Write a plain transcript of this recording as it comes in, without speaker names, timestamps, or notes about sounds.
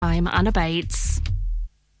I'm Anna Bates.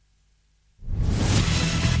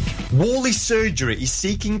 Worley Surgery is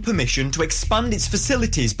seeking permission to expand its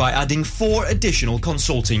facilities by adding 4 additional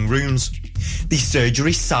consulting rooms. The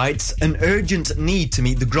surgery cites an urgent need to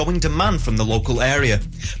meet the growing demand from the local area,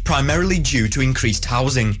 primarily due to increased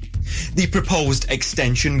housing. The proposed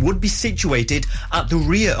extension would be situated at the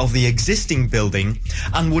rear of the existing building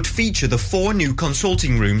and would feature the 4 new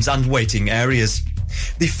consulting rooms and waiting areas.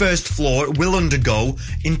 The first floor will undergo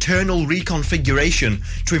internal reconfiguration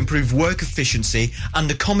to improve work efficiency and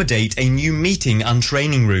accommodate a new meeting and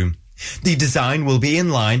training room. The design will be in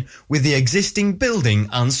line with the existing building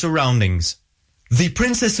and surroundings. The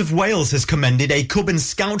Princess of Wales has commended a Cub and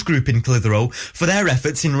Scout group in Clitheroe for their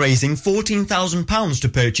efforts in raising £14,000 to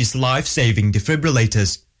purchase life-saving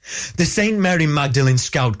defibrillators. The St Mary Magdalene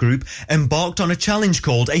Scout Group embarked on a challenge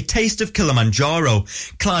called A Taste of Kilimanjaro,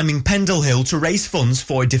 climbing Pendle Hill to raise funds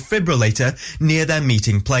for a defibrillator near their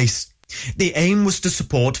meeting place. The aim was to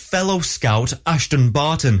support fellow Scout Ashton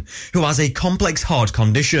Barton, who has a complex heart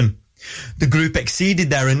condition. The group exceeded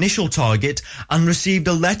their initial target and received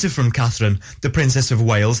a letter from Catherine, the Princess of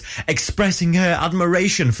Wales, expressing her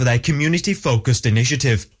admiration for their community-focused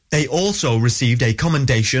initiative. They also received a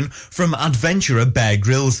commendation from adventurer Bear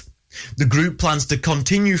Grylls. The group plans to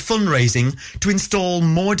continue fundraising to install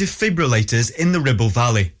more defibrillators in the Ribble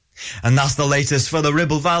Valley. And that's the latest for the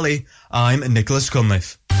Ribble Valley. I'm Nicholas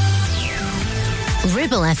Cunliffe.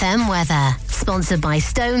 Ribble FM weather, sponsored by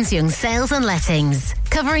Stones Young Sales and Lettings,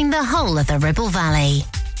 covering the whole of the Ribble Valley.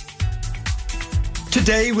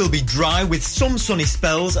 Today will be dry with some sunny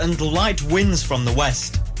spells and light winds from the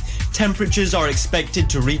west. Temperatures are expected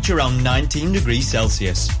to reach around 19 degrees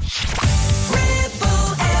Celsius.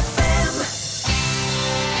 Ribble FM.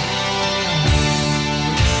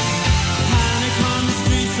 Panic on the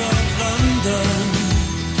streets of London.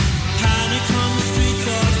 Panic on the streets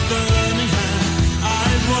of Birmingham. I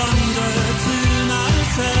wonder to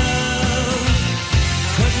myself,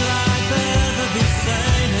 could life ever be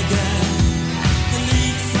sane again? The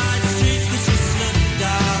lead side streets that you slip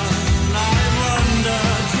down. I wonder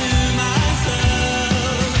to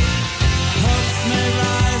myself, hopes may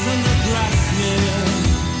rise on the grass here,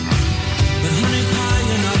 but honey pie,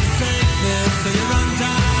 you're not safe here, so you run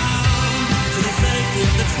down to the safety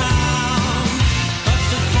of the town. But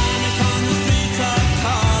there's panic on the streets of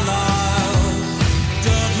Carlisle,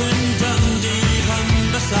 Dublin, Dundee,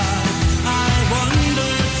 Humberside. I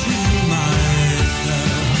wonder to myself.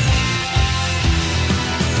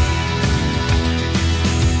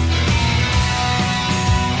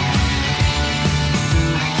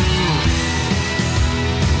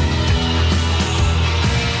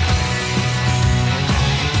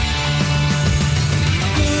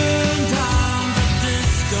 Burn down the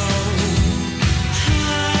disco,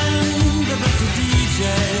 hang the better DJ,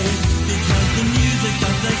 because the music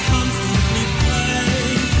that they constantly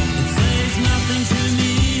play, it says nothing to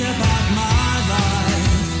me about my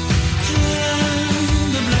life.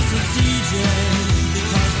 Hang the blessed DJ,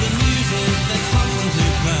 because the music they constantly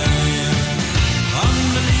play. On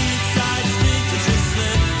the lead side street that you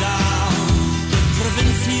slip down, the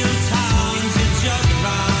provincial towns you jog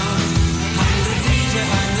round. Hang the DJ,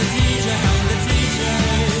 hang the DJ, hang the DJ.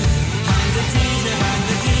 Hang the DJ, hang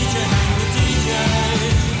the DJ, hang the DJ.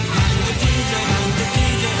 Hang the DJ, hang the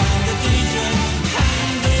DJ, hang the DJ.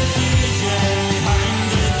 Hang the DJ, hang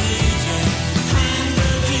the DJ. Hang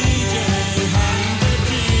the DJ, hang the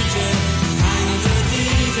DJ. Hang the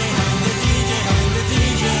DJ, hang the DJ, hang the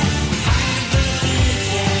DJ. Hang the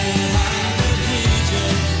DJ, hang the DJ.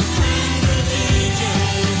 Hang the DJ,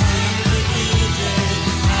 hang the DJ.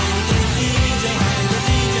 Hang the DJ, hang the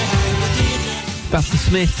DJ, hang the DJ. That's the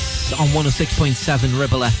Smiths on 106.7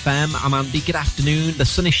 Ribble FM. I'm Andy. Good afternoon. The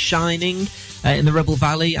sun is shining in the Ribble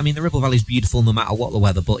Valley. I mean, the Ribble Valley is beautiful no matter what the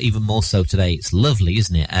weather, but even more so today. It's lovely,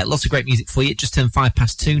 isn't it? Lots of great music for you. It just turned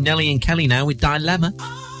 2:05. Nelly and Kelly now with Dilemma.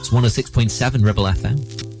 It's 106.7 Ribble FM.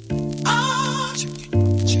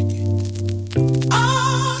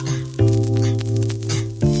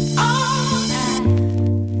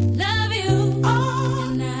 Love you,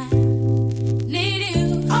 and I need you,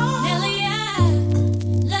 Nelly. I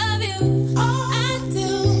love you, I do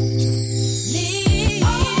need you.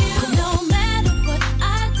 No matter what I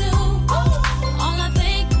do, all I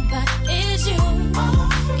think about is you.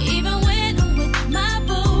 Even when I'm with my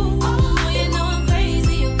boo, you know I'm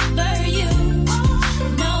crazy over you.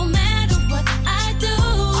 No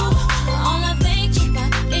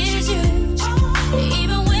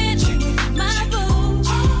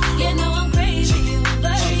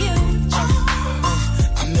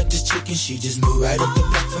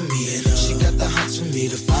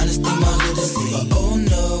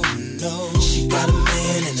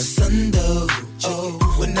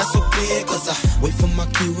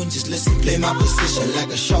play my position like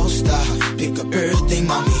a show star. Pick up everything,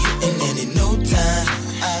 mommy, hitting it in no time.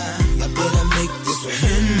 I better make this with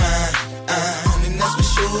him mine. And that's for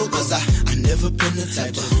sure, cause I never been the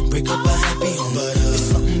type to break up a happy home. But it's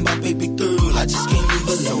something about baby girl, I just can't leave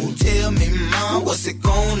alone. Tell me, mom, what's it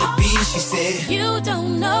gonna be? She said, you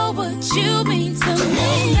don't know what you mean to Come me.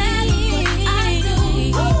 on. I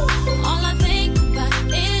do. All I think about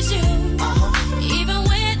is you. Even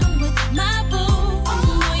when I'm with my boo,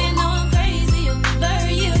 oh, you know I'm crazy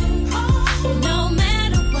over you. No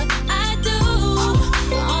matter what I do,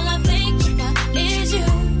 all I think about is you.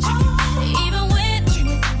 Even when I'm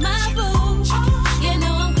with my boo, you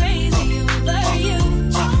know I'm crazy over you.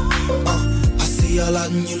 I see all out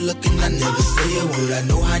and you looking, I never say a word. I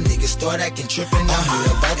know how niggas start acting tripping. I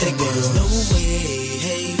heard about that girl. There's no way,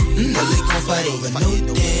 hey, no they gon' fight over no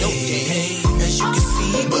day, hey, as you can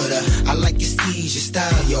see. But I like your steez, your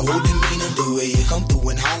style, your whole demeanor, the way you come through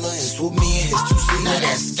and holler and swoop me in his two-seater. Now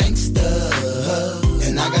that's gangsta,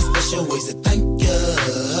 and I got special ways to thank ya.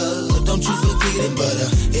 Don't you forget it, but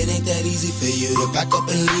it ain't that easy for you to back up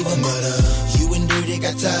and leave him. But you and Dirty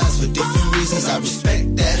got ties for different reasons. I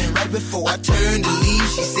respect that. And right before I turned to leave,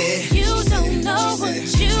 she said, you don't know what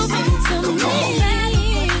you mean to me.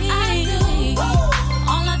 I do.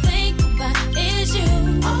 All I think about is you.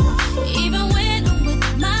 Even when I'm with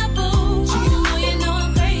my boo, oh, you know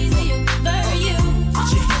I'm crazy over you.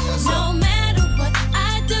 No matter what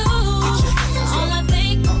I do, all I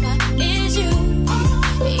think about is you.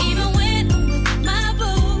 Even when I'm with my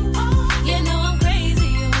boo, you know I'm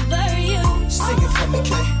crazy over you. Sing it for me,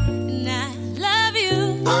 Kay. And I love you,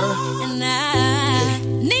 and I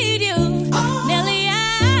need you. Nelly, I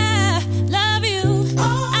love you,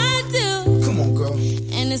 I do. Come on, girl.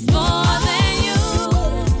 And it's more than you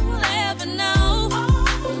ever know.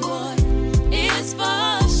 Boy, it's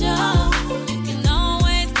for sure. You can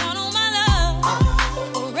always count on my love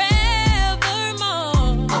forevermore.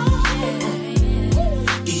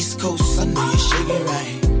 Yeah. East Coast, I know you're shaking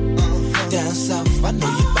right. Down south, I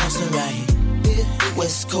know you're bouncing right.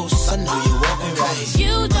 West Coast, I know you're walking right.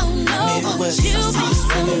 You don't know Midwest, what you I see it's mean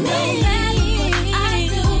to running me. right. I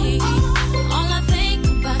do. All I think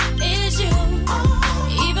about is you.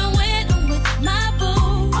 Even when I'm with my boo,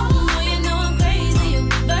 oh, you know I'm crazy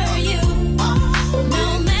over you. No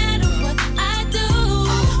matter what I do,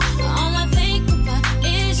 all I think about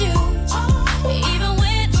is you. Even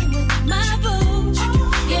when I'm with my boo,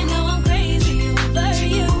 you know I'm crazy over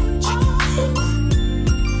you.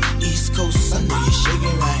 East Coast, I know you're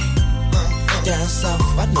shaking right. Down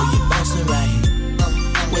south, I know you're bouncing right.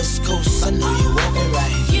 West Coast, I know you're walking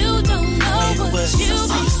right. You don't know what Midwest, you I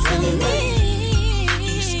see it's mean running to right. me.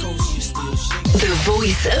 East Coast, you still shaking. The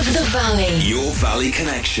voice of the valley. Your Valley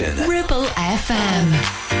Connection. Ribble FM.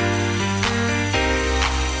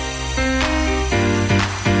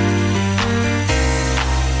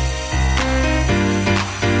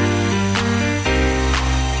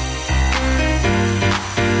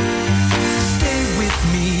 Stay with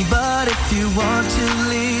me, but if you want to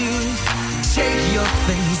leave, take your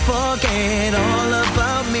things, forget all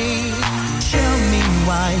about me. Tell me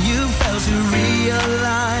why you failed to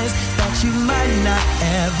realize that you might not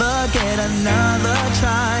ever get another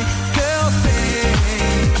try. Girl,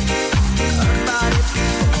 think about it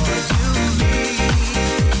before you leave.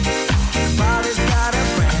 His body's got a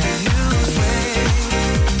brand new swing.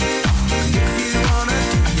 If you wanna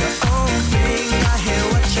do your own thing, I hear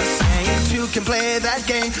what you're saying. You can play that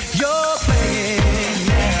game you're playing.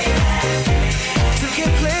 You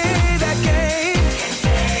can play that game.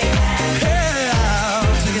 Yeah,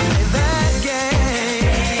 you can play that game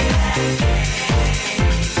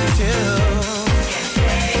too.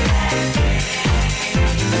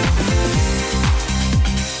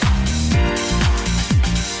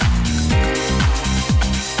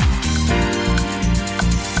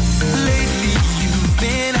 Lately you've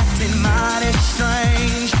been acting mighty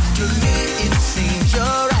strange. To me it seems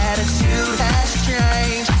your attitude has changed.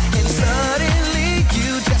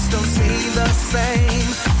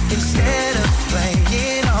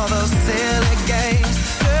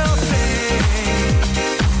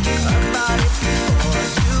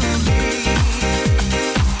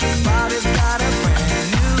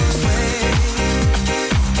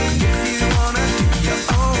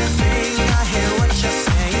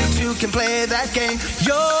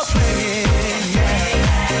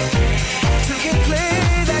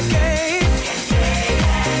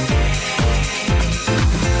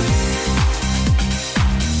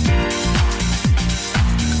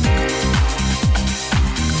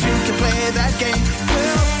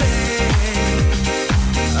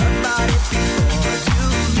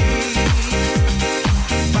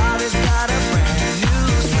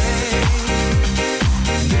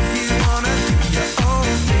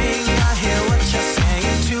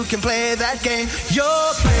 can play that game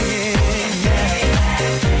you're playing. Yeah.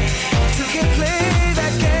 Two can play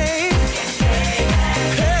that game.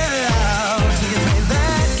 Yeah. Two can play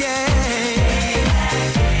that game.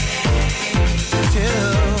 Two.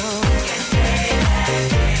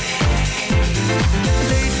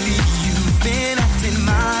 Lately you've been acting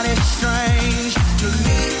mighty strange. To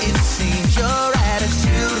me it seems your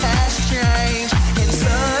attitude has changed, and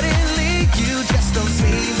suddenly you just don't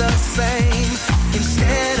seem the same.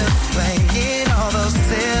 Instead of playing all those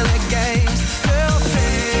silly games, girl,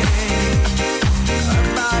 think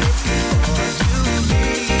about it before you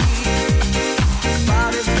leave.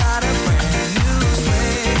 Body's got a brand new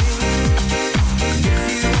swing.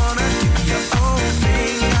 If you wanna do your own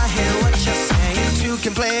thing, I hear what you're saying. Two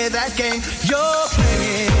can play that game you're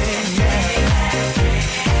playing. Yeah.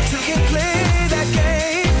 Two can play that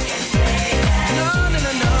game. No, no,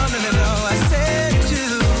 no, no, no, no, no. I said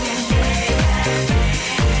two.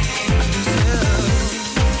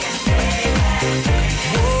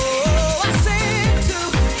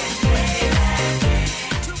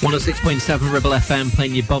 106.7 Ribble FM,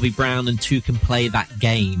 playing you Bobby Brown and Two Can Play That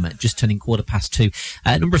Game. Just turning 2:15.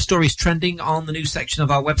 A number of stories trending on the news section of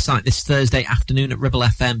our website this Thursday afternoon at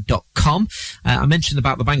ribblefm.com. I mentioned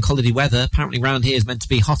about the bank holiday weather. Apparently round here is meant to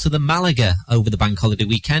be hotter than Malaga over the bank holiday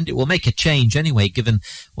weekend. It will make a change anyway, given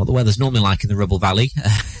what the weather's normally like in the Ribble Valley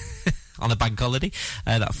on a bank holiday.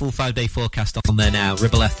 That full 5-day forecast on there now,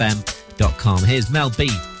 ribblefm.com. Here's Mel B.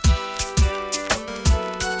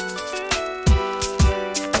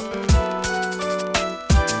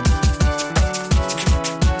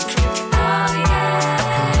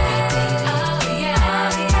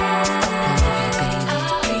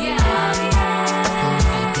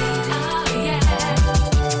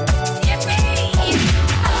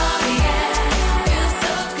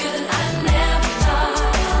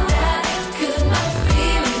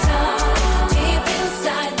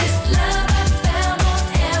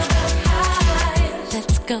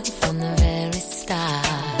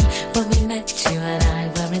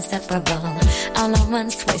 All at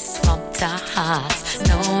once we swapped our hearts,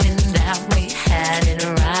 knowing that we had it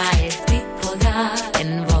right. People got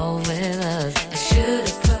involved with us. I should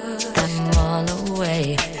have put them all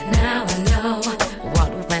away. Now I know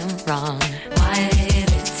what went wrong. Why did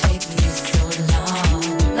it take me so long?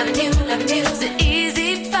 Loving you's the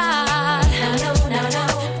easy part. Now I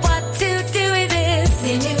know what to do with this.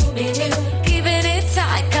 Me and you, keeping it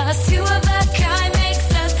tight, 'cause two of a kind makes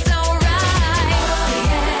us so right.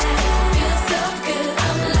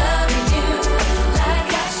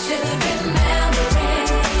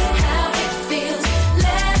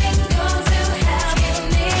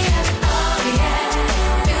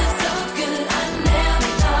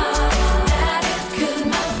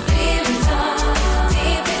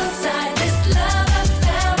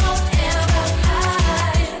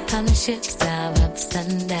 Ships have ups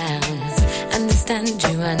and downs. Understand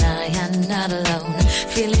you and I are not alone.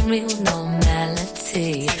 Feeling real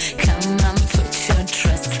normality. Come on, put your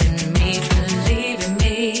trust in me. Believe in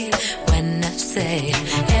me when I say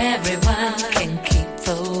everyone can keep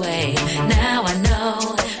away. Now I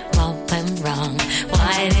know what went wrong.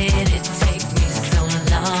 Why did it take me so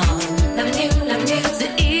long? Loving you's the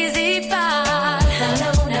easy part.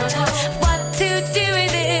 Now what to do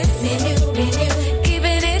with this? Me and you.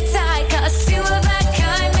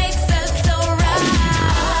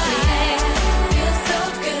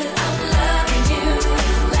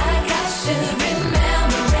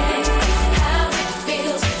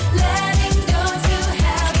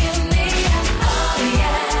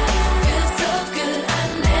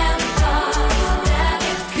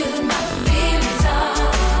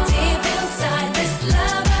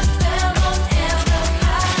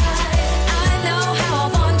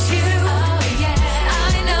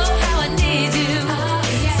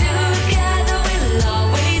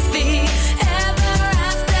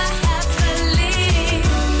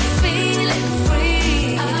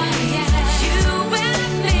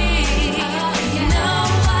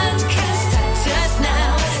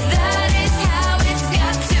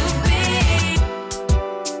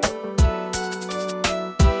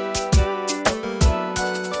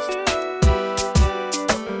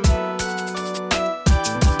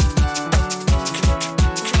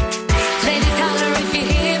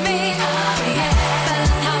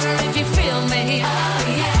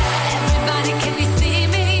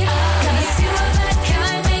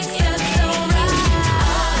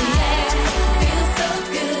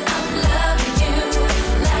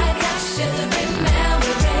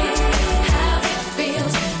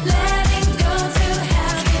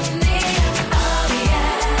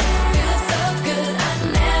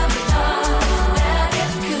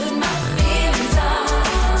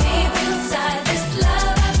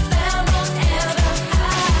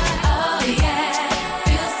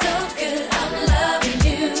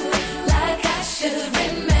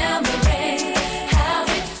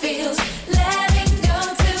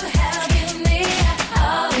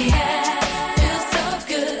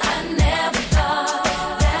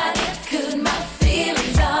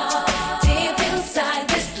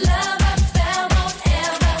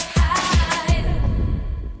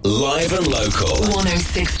 local.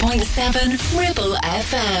 106.7 Ribble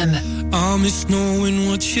FM. I miss knowing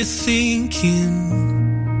what you're thinking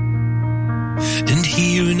and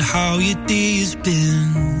hearing how your day has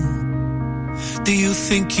been. Do you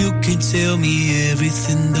think you can tell me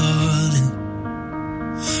everything, darling,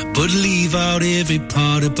 but leave out every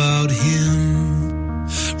part about him?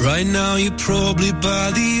 Right now you're probably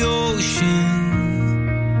by the ocean,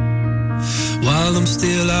 while I'm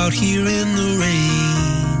still out here in the rain.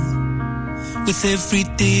 With every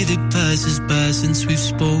day that passes by since we've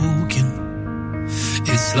spoken,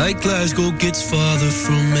 it's like Glasgow gets farther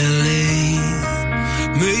from LA.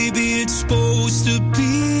 Maybe it's supposed to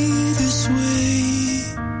be this way,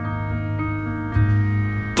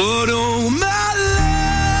 but oh my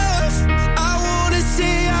love, I wanna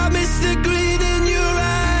say I miss the green in your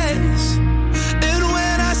eyes. And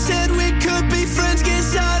when I said we could be friends,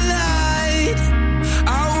 guess I lied.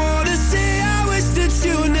 I wanna say I wish that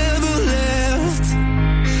you never left.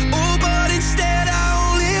 Oh, but instead I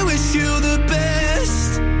only wish you the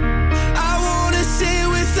best. I wanna say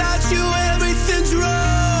without you everything's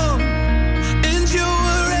wrong, and you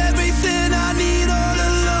were everything I need all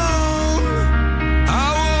along. I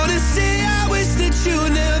wanna say I wish that you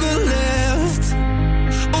never left.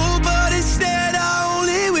 Oh, but instead I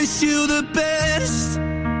only wish you the best.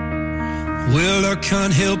 Well, I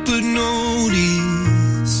can't help but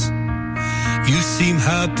notice you seem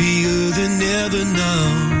happier than ever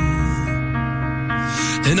now.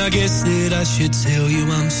 And I guess that I should tell you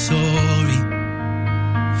I'm sorry.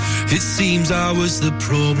 It seems I was the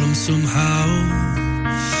problem somehow.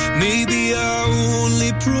 Maybe I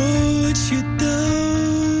only brought you down.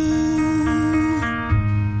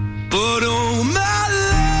 But oh my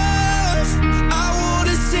love, I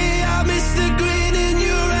wanna say I miss the green in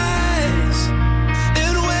your eyes.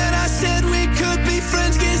 And when I said we could be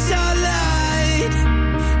friends, guess I lied.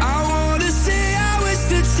 I wanna say I wish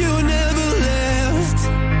that you never left.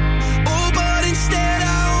 Oh, but instead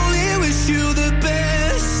I only wish you the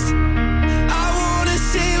best. I wanna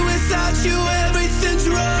say without you everything's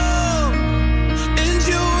wrong, and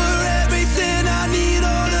you were everything I need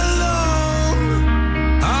all along.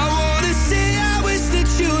 I wanna say I wish that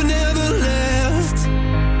you never left.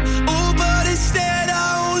 Oh, but instead I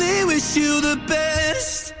only wish you the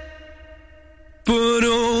best. But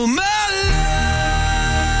oh my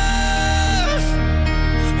love,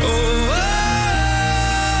 oh,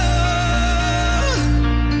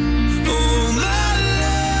 oh my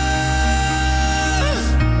love,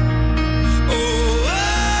 oh.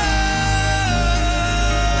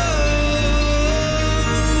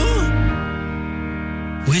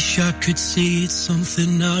 Wish I could say it's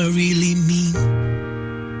something I really mean,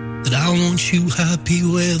 that I want you happy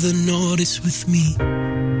whether not it's with me.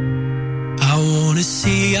 I wanna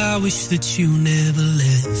say I wish that you never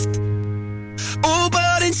left. Oh,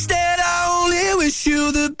 but instead I only wish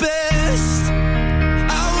you the best.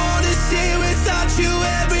 I wanna say without you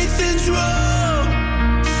everything's wrong,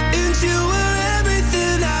 and you were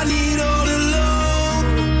everything I need all along.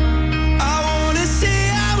 I wanna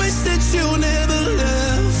say I wish that you never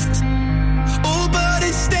left. Oh, but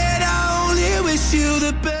instead I only wish you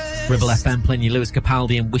the best. Ribble FM playing you Lewis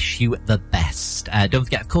Capaldi and Wish You the Best. Don't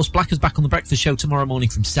forget, of course, Blacker's back on the breakfast show tomorrow morning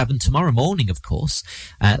from 7. Tomorrow morning, of course,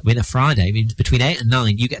 in a Friday, between 8 and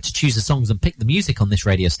 9, you get to choose the songs and pick the music on this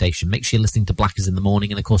radio station. Make sure you're listening to Blackers in the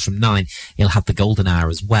morning, and of course from 9, you'll have the golden hour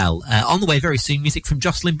as well. On the way very soon, music from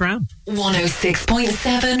Jocelyn Brown.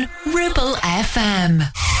 106.7 Ribble FM.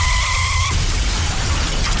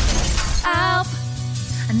 Help,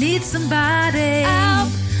 I need somebody. Help,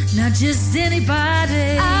 not just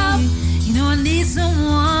anybody. Help, you know I need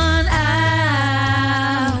someone. Help.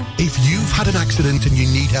 If you've had an accident and you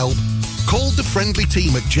need help, call the friendly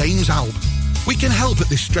team at James Alp. We can help at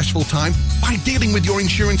this stressful time by dealing with your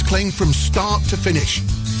insurance claim from start to finish.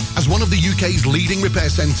 As one of the UK's leading repair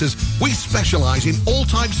centres, we specialise in all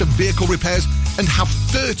types of vehicle repairs and have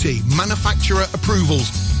 30 manufacturer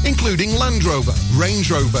approvals, including Land Rover,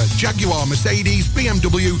 Range Rover, Jaguar, Mercedes,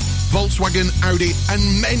 BMW, Volkswagen, Audi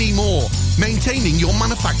and many more, maintaining your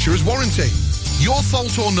manufacturer's warranty. Your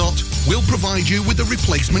fault or not, we'll provide you with a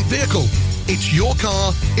replacement vehicle. It's your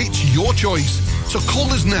car, it's your choice. So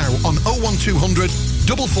call us now on 01200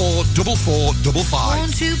 444455.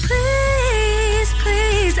 Won't you please,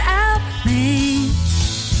 please help me?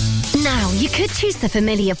 Now, you could choose the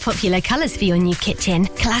familiar popular colours for your new kitchen.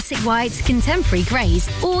 Classic whites, contemporary greys,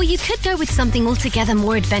 or you could go with something altogether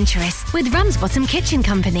more adventurous with Ramsbottom Kitchen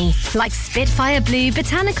Company, like Spitfire Blue,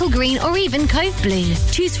 Botanical Green, or even Cove Blue.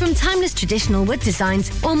 Choose from timeless traditional wood designs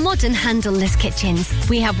or modern handleless kitchens.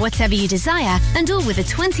 We have whatever you desire, and all with a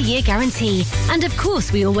 20-year guarantee. And of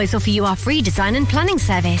course, we always offer you our free design and planning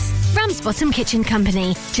service. Ramsbottom Kitchen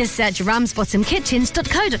Company. Just search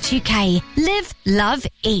ramsbottomkitchens.co.uk. Live, love,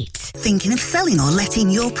 eat. Thinking of selling or letting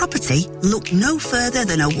your property? Look no further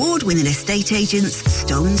than award-winning estate agents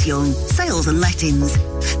Stones Young Sales and Lettings.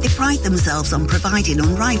 They pride themselves on providing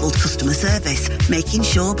unrivaled customer service, making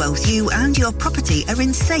sure both you and your property are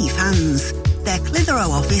in safe hands. Their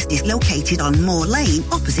Clitheroe office is located on Moor Lane,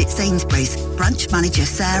 opposite Sainsbury's. Branch manager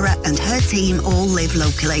Sarah and her team all live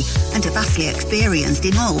locally and are vastly experienced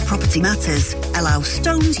in all property matters. Allow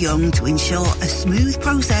Stones Young to ensure a smooth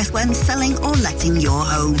process when selling or letting your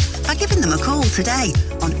home by giving them a call today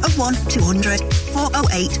on 01200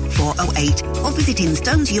 408 408 or visiting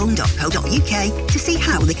stonesyoung.co.uk to see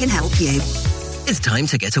how they can help you. It's time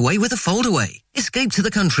to get away with a foldaway. Escape to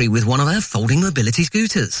the country with one of our folding mobility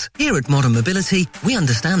scooters. Here at Modern Mobility, we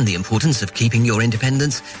understand the importance of keeping your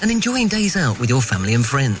independence and enjoying days out with your family and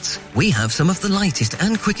friends. We have some of the lightest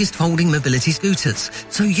and quickest folding mobility scooters,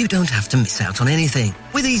 so you don't have to miss out on anything.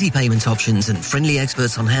 With easy payment options and friendly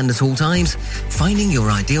experts on hand at all times, finding your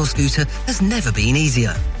ideal scooter has never been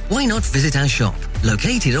easier. Why not visit our shop,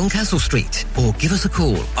 located on Castle Street, or give us a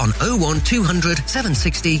call on 01200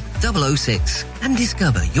 760 006 and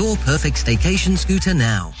discover your perfect staycation scooter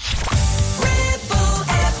now.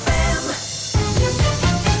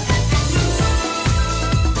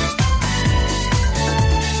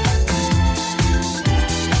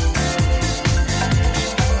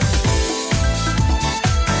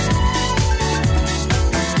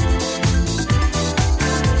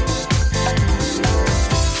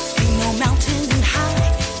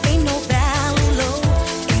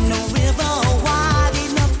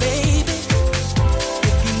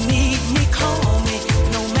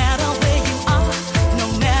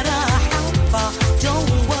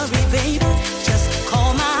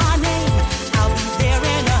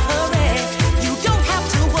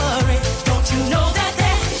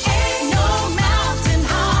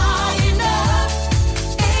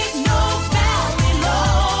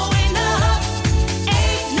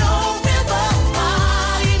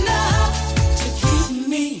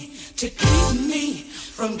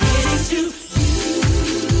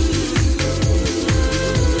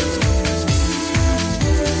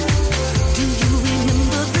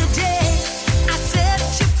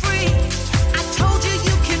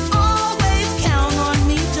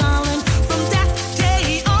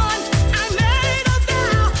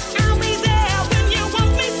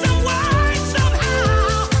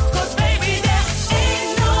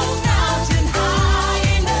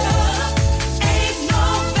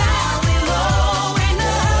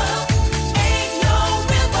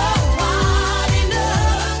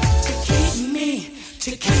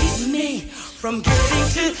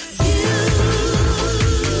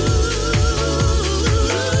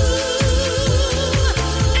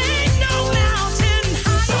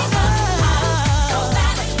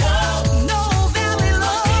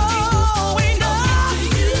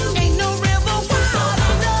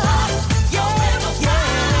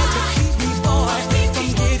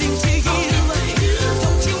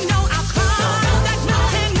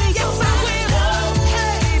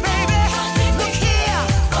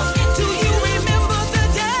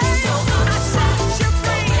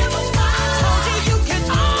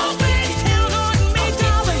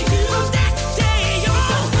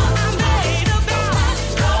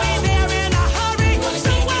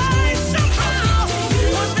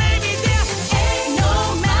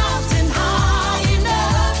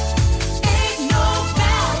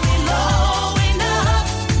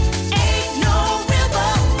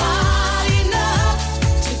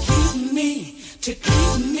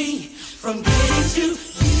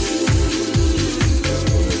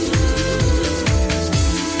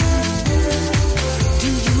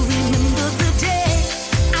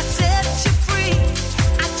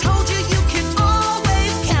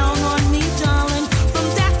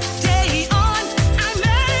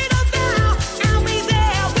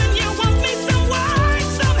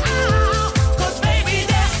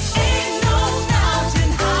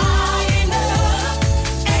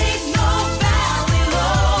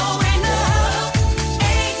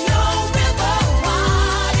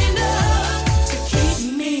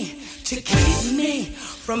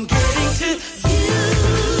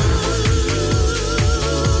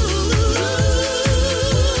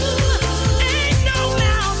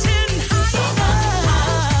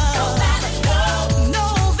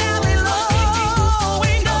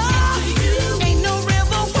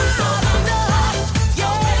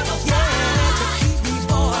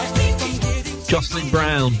 Jocelyn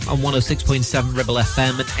Brown on 106.7 Ribble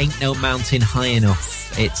FM and Ain't No Mountain High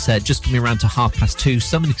Enough. It's just coming around to 2:30.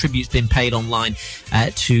 So many tributes been paid online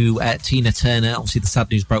to Tina Turner. Obviously, the sad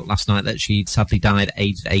news broke last night that she sadly died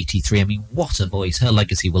aged 83. I mean, what a voice. Her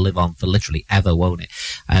legacy will live on for literally ever, won't it?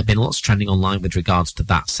 Been lots trending online with regards to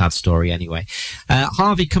that sad story anyway.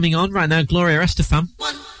 Harvey coming on right now. Gloria Estefan.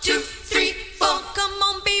 1, 2, 3, 4. Come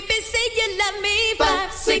on, baby, say you love me.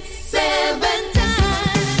 5, 6, 7 times.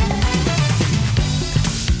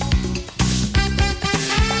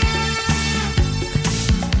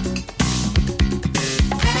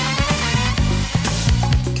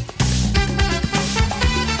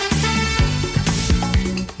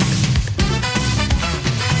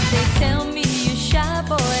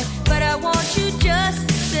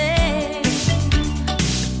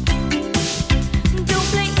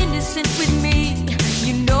 With me,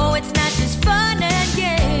 you know it's not just fun and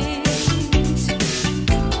games.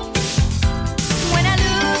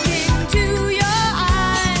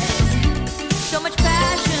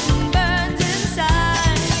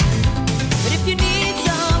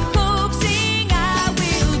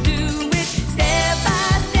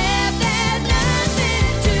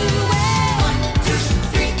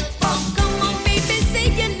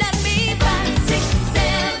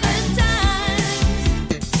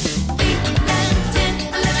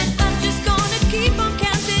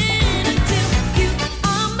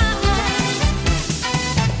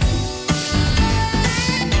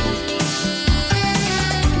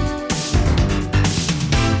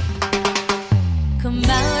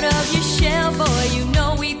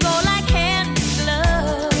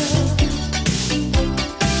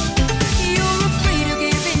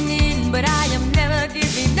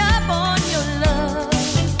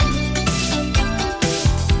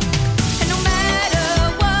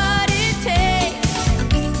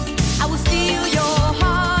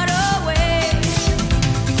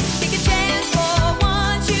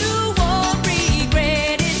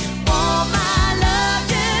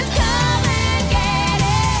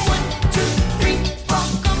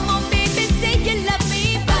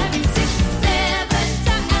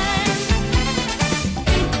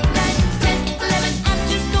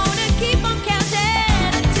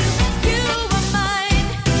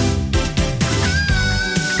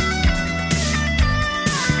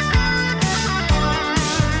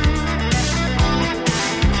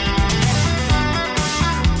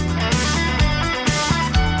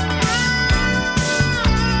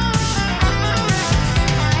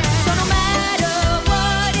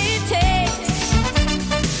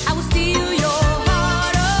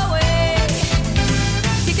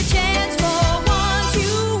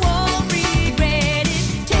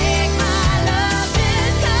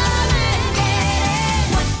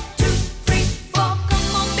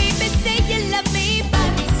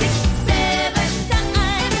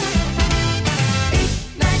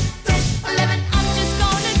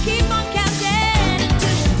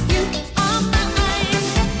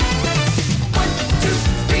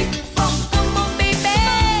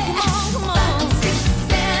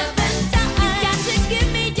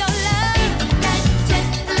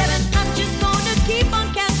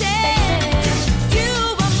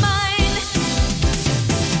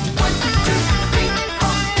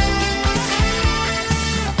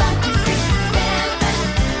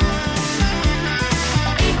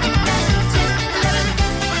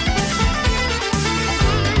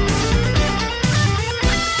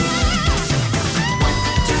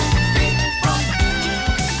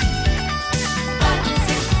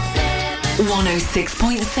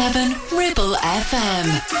 .7 Ribble FM.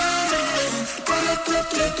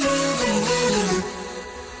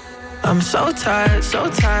 I'm so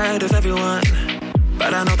tired of everyone,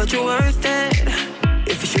 but I know that you're worth it.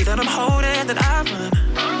 If it's you that I'm holding, then I run.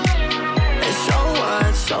 And so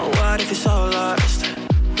what if you're so lost?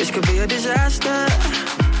 This could be a disaster.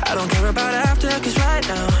 I don't care about after, cause right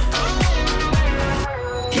now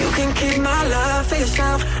you can keep my love for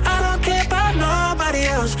yourself. I don't care about nobody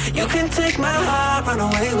else. You can take my heart, run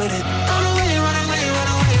away with it. Run away with it.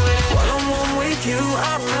 While I'm one with you,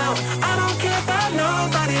 I'm out. I don't care about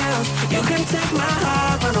nobody else. You can take my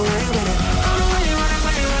heart, run away with it. Run away with it.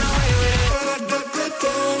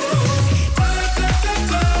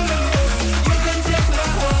 You can take my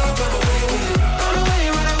heart, run away with it. Run away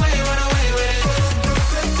with it.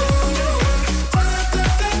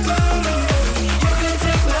 You can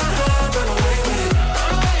take my heart, run away with it.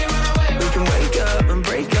 We can wake up and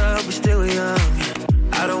break up, we're still young.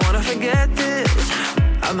 I don't wanna forget this.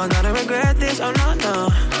 I'm not gonna regret this, oh no.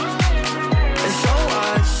 And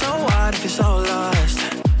so what if you're so lost?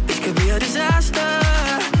 This could be a disaster.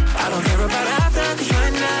 I don't care about after, cause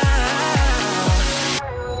right now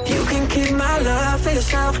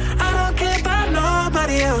yourself. I don't care about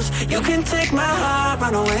nobody else. You can take my heart,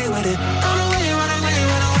 run away with it. Run away, run away,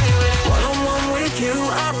 run away with it. One-on-one with you,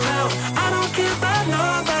 I'm out. I don't care about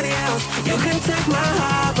nobody else. You can take my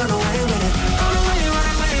heart, run away with it. Run away, run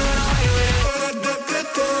away, run away with it. You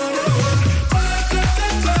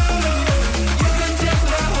can take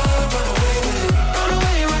my heart, run away with it. Run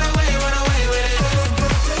away, run away, run away with it.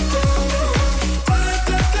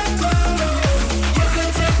 You can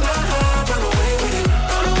take my heart, run away with it.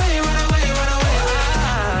 Run away, run away, run away.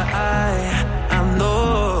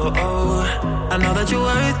 I know that you're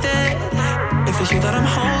worth it. If it's you that I'm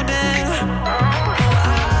holding,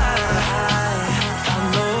 I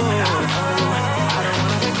know. I don't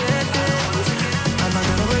wanna forget this. I'm not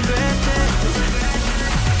gonna regret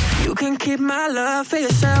this. You can keep my love for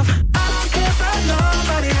yourself. I don't care about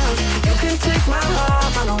nobody else. You can take my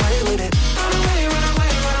heart, run away with it. Run away, run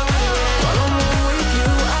away, run away. One-on-one with you,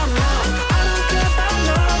 I'm out. I don't care about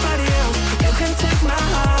nobody else. You can take my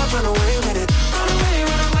heart, run away with it. Run away,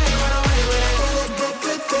 run away, run away with it.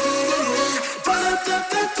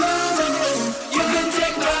 You can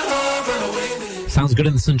take my heart, run away with it. Sounds good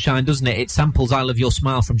in the sunshine, doesn't it? It samples I Love Your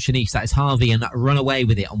Smile from Shanice. That is Harvey and Run Away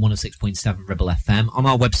With It on 106.7 Ribble FM. On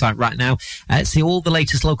our website right now, see all the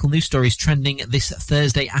latest local news stories trending this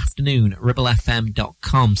Thursday afternoon,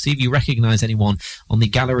 ribblefm.com. See if you recognise anyone on the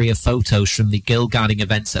gallery of photos from the girl guiding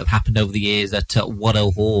events that have happened over the years at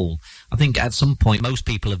Waddow Hall. I think at some point most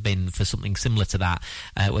people have been for something similar to that,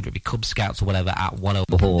 whether it be Cub Scouts or whatever, at Waddow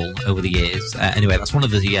Hall over the years. Anyway, that's one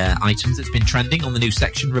of the items that's been trending on the news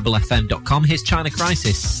section, ribblefm.com. Here's China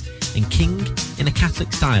Crisis and King in a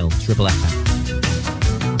Catholic Style. It's Ribble FM.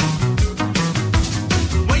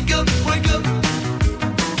 Wake up,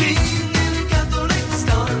 King in a Catholic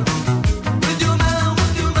style. With your man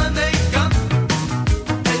makeup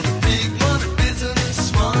and a big money business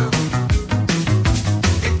smile.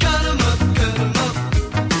 You cut 'em up,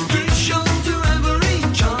 good show to every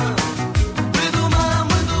child. With your man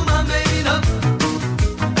made up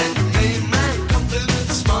and a big man confident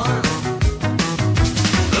smile.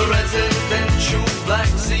 The residential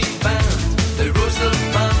Black Sea band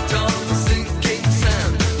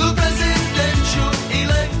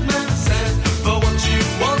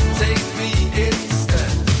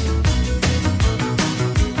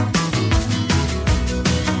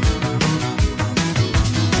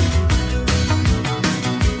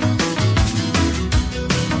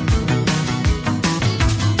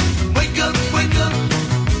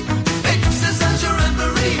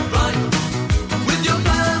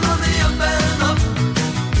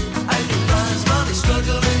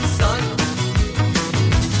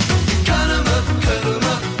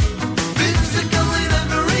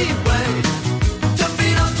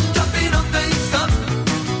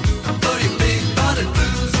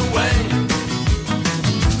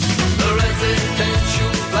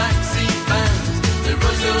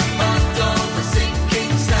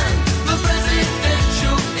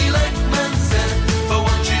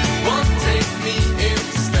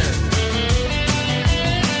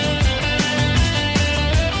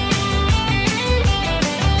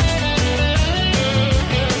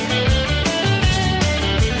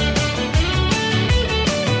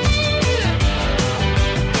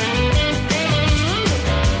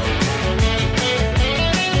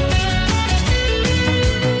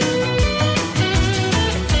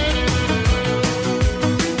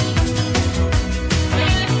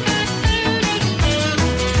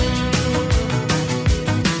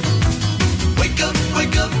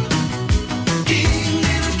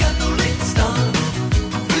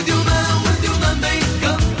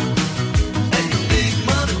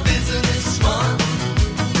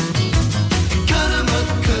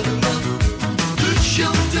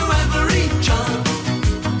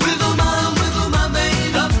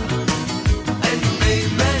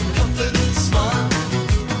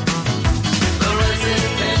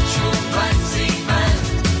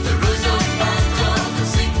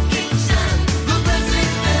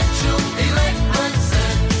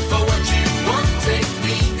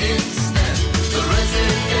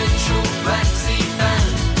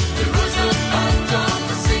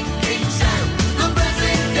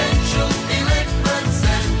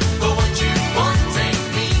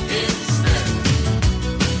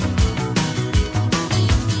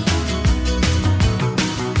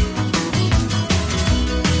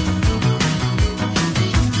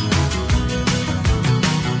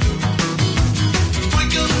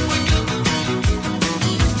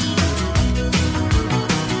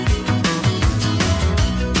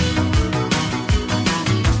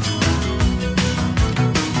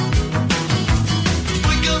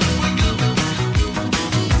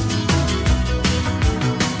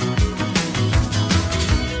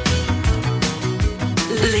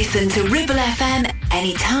to Ribble FM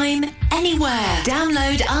anytime, anywhere.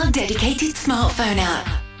 Download our dedicated smartphone app.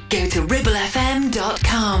 Go to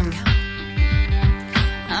ribblefm.com.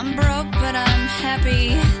 I'm broke, but I'm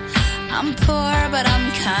happy. I'm poor, but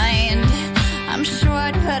I'm kind. I'm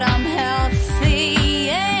short, but I'm healthy.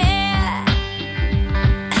 Yeah.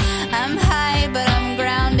 I'm high, but I'm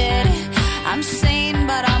grounded. I'm sane,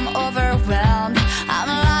 but I'm overwhelmed. I'm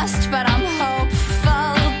lost, but I'm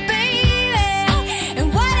hopeful, baby.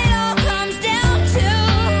 And what it all comes down to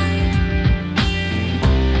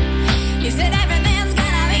is that everything's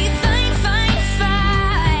gonna be fine, fine,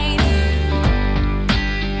 fine.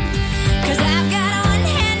 'Cause I've got one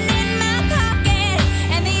hand in my pocket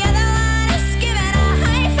and the other one is giving a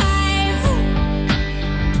high five.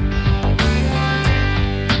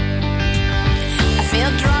 I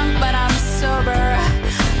feel drunk, but I'm sober.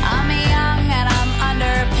 I'm young and I'm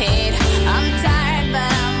underpaid. I'm tired,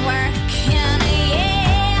 but I'm working,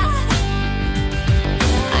 yeah.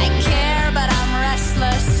 I care, but I'm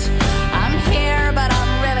restless. I'm here, but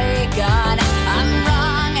I'm really gone. I'm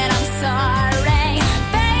wrong and I'm sorry,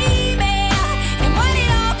 baby. And what it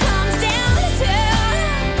all comes down to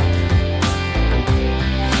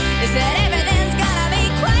is that everything's gonna be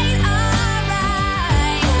quite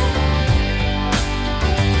alright.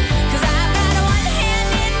 'Cause I've got one hand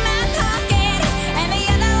in my pocket and the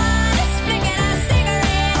other one is flicking a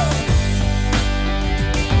cigarette.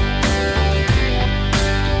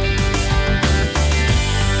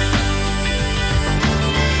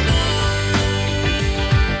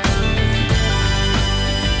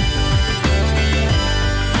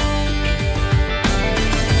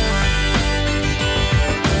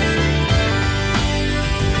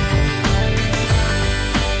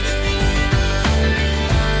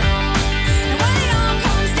 And what it all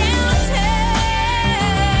comes down to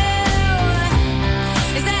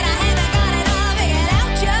is that I haven't got it all figured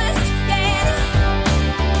out just yet.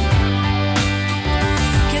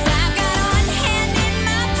 'Cause I've got one hand in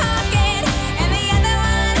my pocket and the other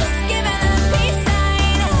one is giving a peace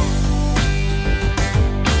sign.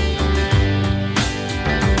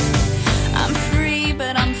 I'm free,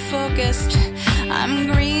 but I'm focused. I'm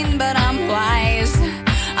green, but I'm wise.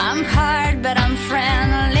 I'm hard, but I'm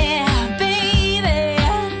friendly, baby.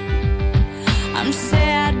 I'm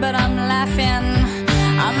sad, but I'm laughing.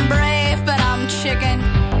 I'm brave, but I'm chicken.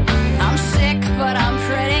 I'm sick, but I'm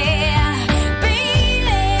pretty,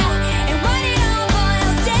 baby. And what it all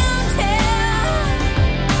boils down to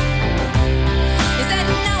is that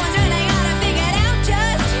no one's really got it figured out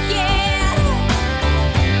just yet.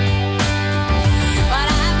 But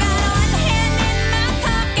I've got one hand in my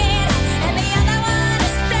pocket and the other one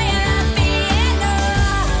is playing the piano.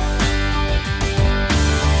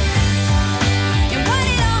 And what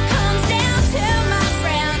it all comes down to, my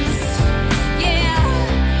friends,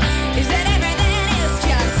 yeah, is that everything is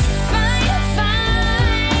just fine,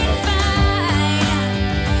 fine, fine.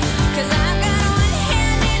 'Cause I've got one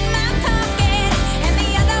hand in my pocket and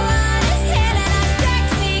the other one is hailing a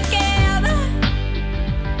taxi cab.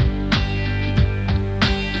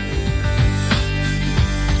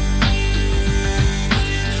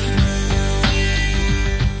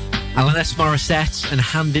 Alanis Morissette and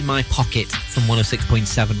Hand in My Pocket from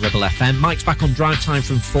 106.7 Ribble FM. Mike's back on drive time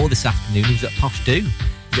from 4 this afternoon. He was at Posh Do.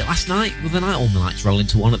 Was it last night? Well, the night, all the nights roll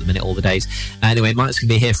into one at the minute, all the days. Anyway, Mike's going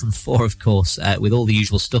to be here from 4, of course, with all the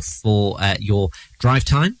usual stuff for your drive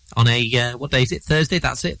time on a, what day is it? Thursday,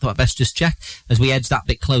 that's it. Thought I'd best just check as we edge that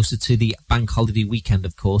bit closer to the bank holiday weekend,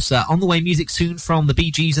 of course. On the way, music soon from the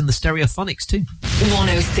Bee Gees and the Stereophonics too.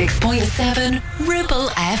 106.7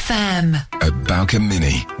 Ribble FM. At Bowker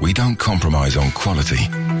Mini, we don't compromise on quality.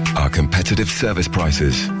 Our competitive service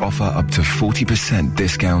prices offer up to 40%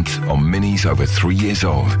 discount on Minis over 3 years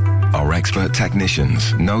old. Our expert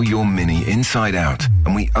technicians know your Mini inside out,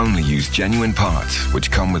 and we only use genuine parts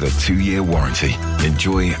which come with a 2-year warranty.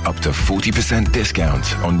 Enjoy up to 40%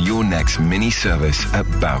 discount on your next Mini service at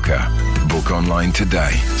Bowker. Book online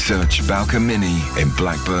today. Search Bowker Mini in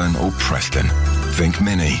Blackburn or Preston. Think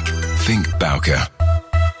Mini. Think Bowker.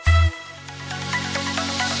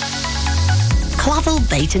 Clavel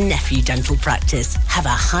Bait and Nephew Dental Practice have a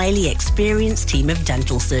highly experienced team of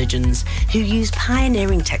dental surgeons who use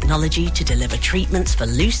pioneering technology to deliver treatments for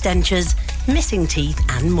loose dentures, missing teeth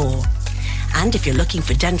and more. And if you're looking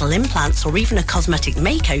for dental implants or even a cosmetic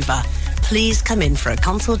makeover, please come in for a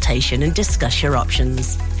consultation and discuss your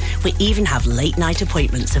options. We even have late night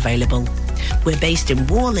appointments available. We're based in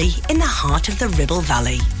Worley in the heart of the Ribble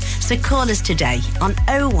Valley. So call us today on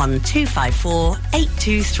 01254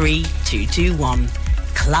 823 221.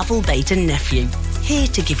 Clavel Bait and Nephew, here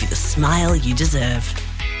to give you the smile you deserve.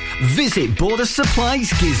 Visit Border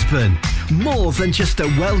Supplies Gisborne. More than just a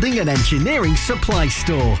welding and engineering supply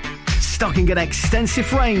store. Stocking an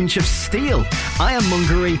extensive range of steel,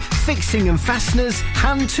 ironmongery, fixing and fasteners,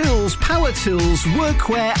 hand tools, power tools,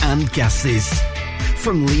 workwear and gases.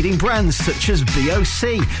 From leading brands such as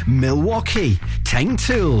BOC, Milwaukee, Tang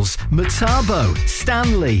Tools, Metabo,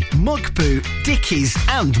 Stanley, Muck Boot, Dickies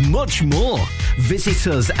and much more. Visit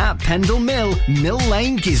us at Pendle Mill, Mill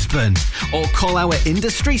Lane, Gisborne, or call our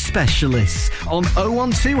industry specialists on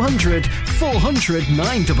 01200 400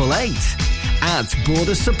 988. At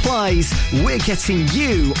Border Supplies, we're getting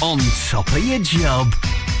you on top of your job.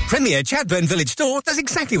 Premier Chatburn Village Store does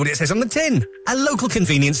exactly what it says on the tin. A local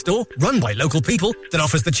convenience store run by local people that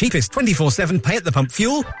offers the cheapest 24/7 pay-at-the-pump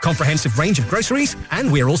fuel, comprehensive range of groceries,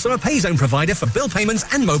 and we're also a pay zone provider for bill payments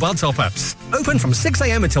and mobile top-ups. Open from 6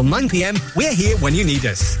 a.m. until 9 p.m. We're here when you need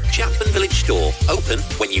us. Chatburn Village Store, open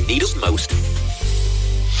when you need us most.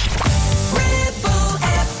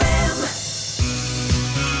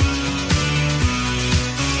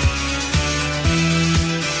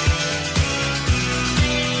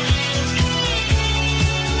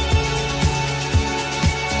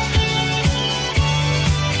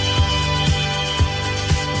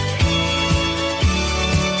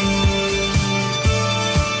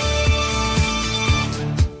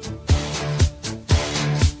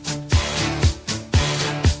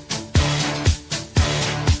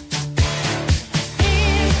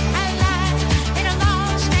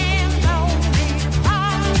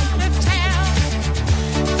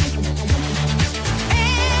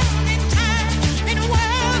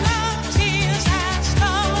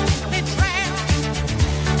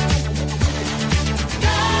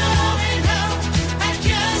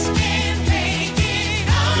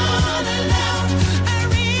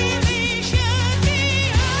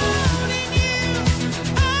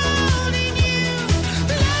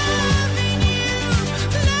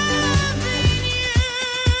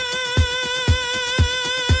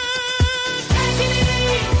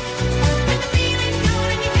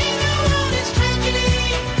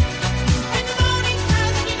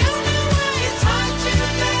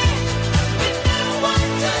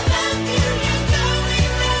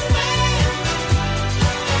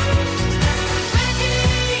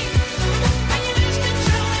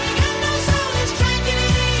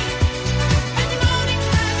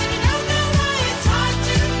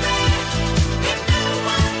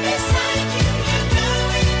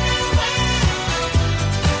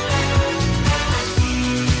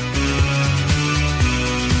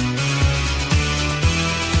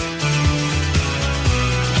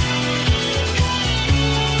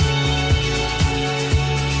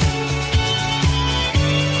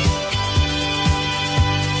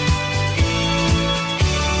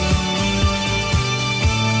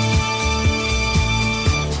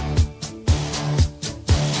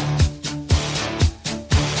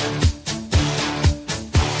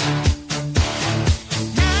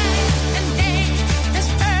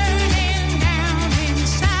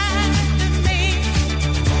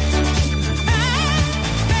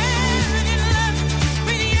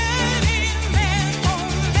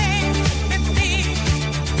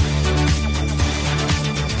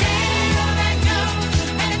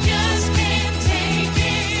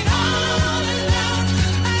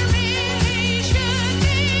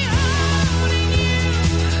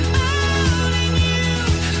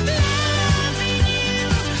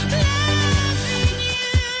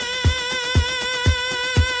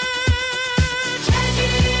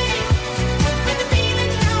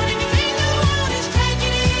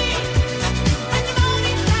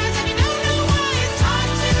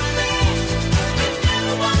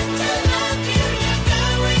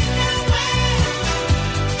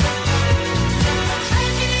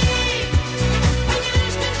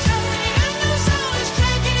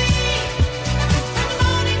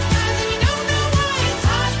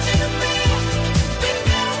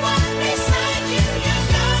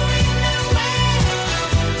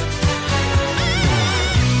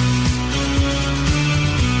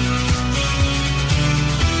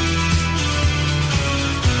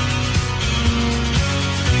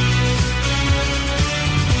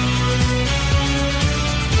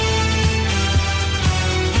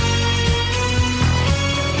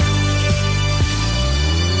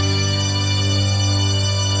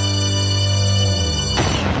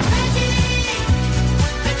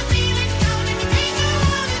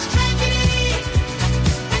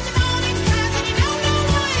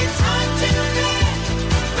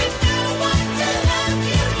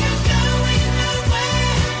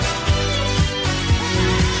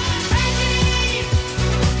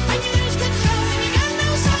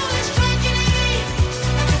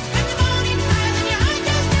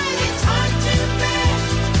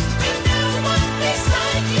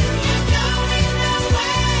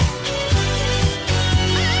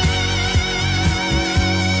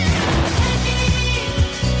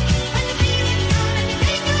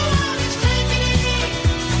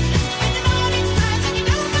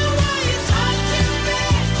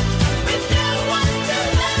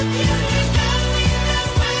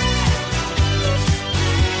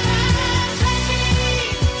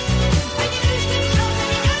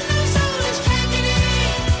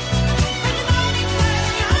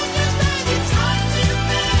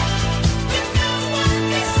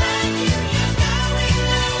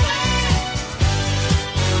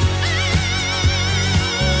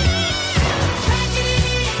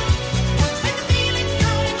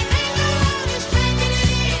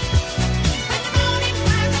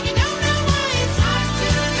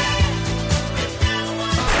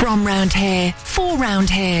 From round here, for round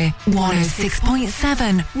here,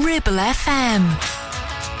 106.7 Ribble FM.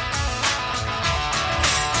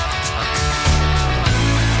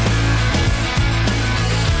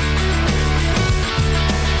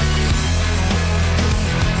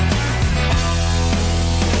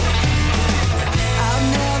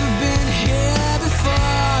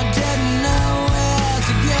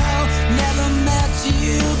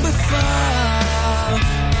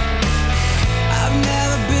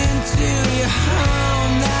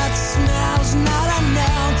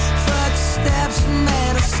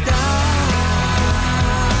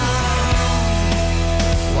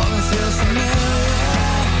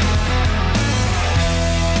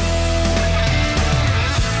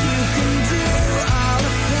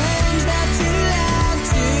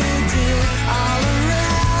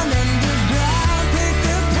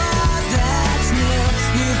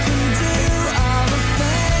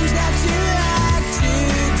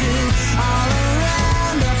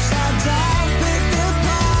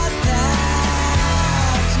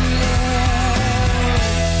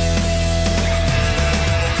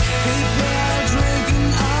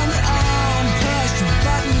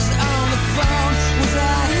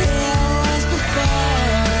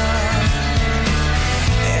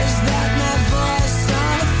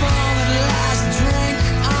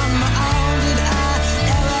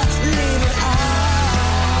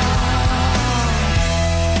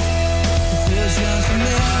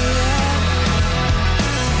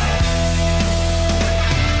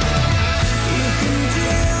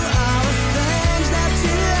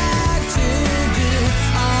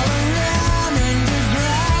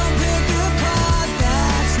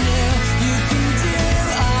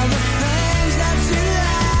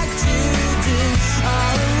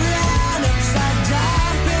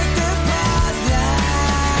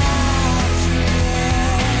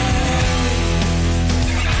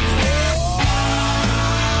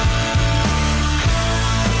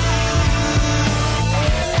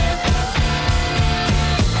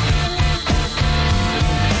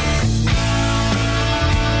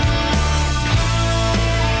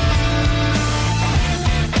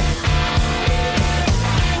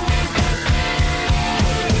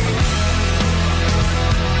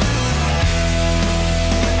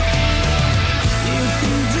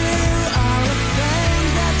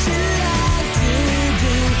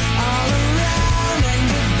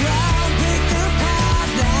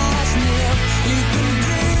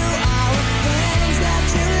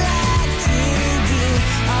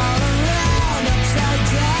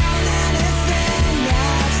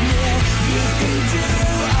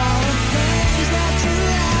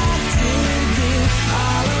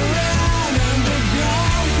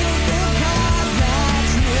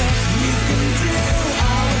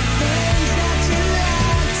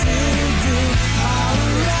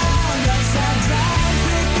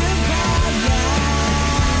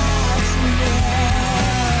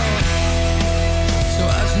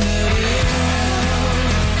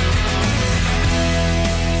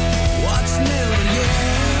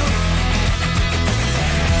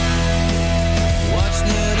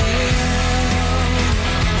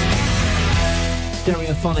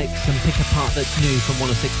 Stereophonics and Pick Apart That's New from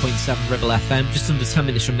 106.7 Ribble FM. Just under 10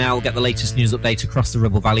 minutes from now, we'll get the latest news update across the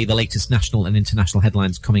Ribble Valley, the latest national and international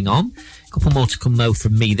headlines coming on. A couple more to come, though,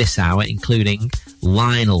 from me this hour, including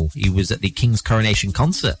Lionel. He was at the King's Coronation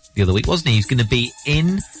concert the other week, wasn't he? He's going to be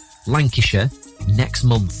in Lancashire next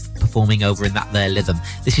month, performing over in that there Lytham.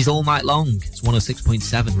 This is All Night Long. It's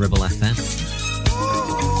 106.7 Ribble FM.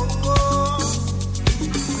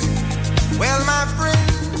 Well, my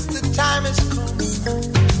friends, the time has come.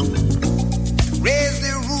 Raise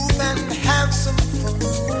the roof and have some fun.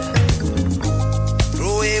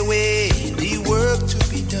 Throw away the work to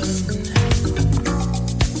be done.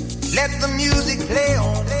 Let the music play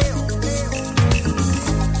on.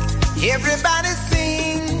 Everybody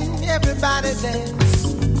sing, everybody dance.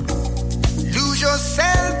 Lose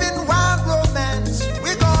yourself in wild romance.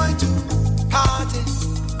 We're going to party,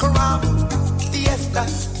 caramba, fiesta,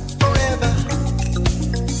 forever.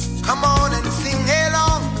 Come on and sing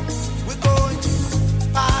along. We're going to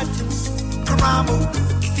party, caramba,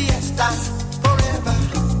 fiesta, forever.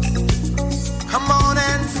 Come on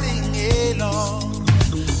and sing along.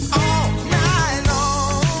 All night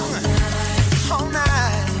long, all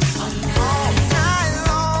night, all night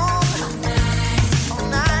long, all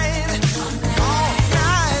night, all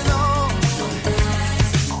night long,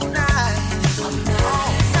 all night,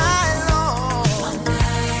 all night long.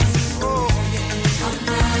 Oh yeah.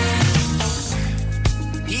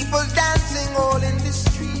 People dancing all in the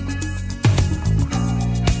street.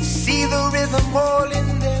 See the rhythm all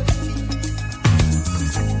in their feet.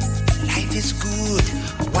 is good,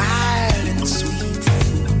 wild and sweet.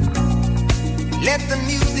 Let the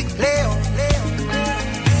music play on, play on, play on.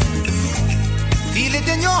 Feel it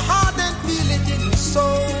in your heart and feel it in your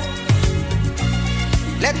soul.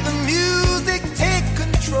 Let the music take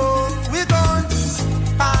control. We're going to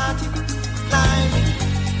party, climbing,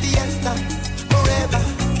 fiesta, forever.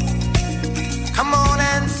 Come on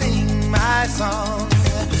and sing my song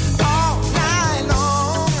all night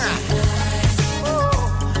long. Oh,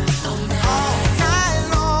 all night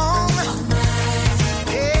long.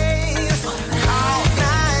 Yes, all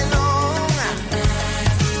night long.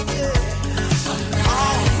 Yeah,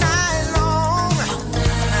 all night long.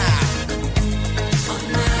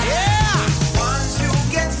 Yeah, once you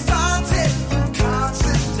get started, you can't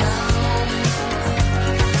sit down.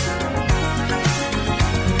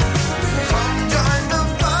 Come join the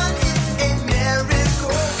fun, it's a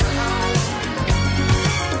merry-go-round.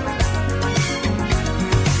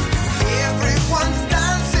 Everyone's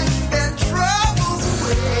dancing their troubles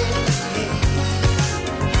away.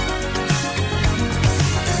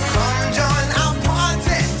 Come join our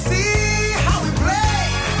party, see how we play.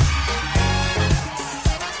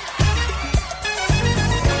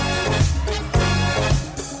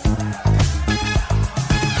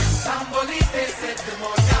 Sambolite said the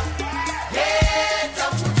moja. Yeah,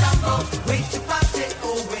 jumbo, jumbo. Wait to party,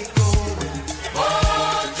 oh, wait, going. Oh,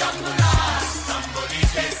 jumbo, la.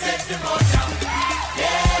 Sambolite said the moja.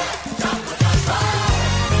 Yeah, jumbo, jumbo.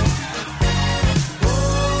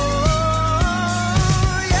 Oh,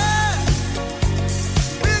 yeah.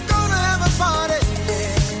 We're gonna have a party,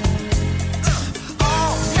 yeah.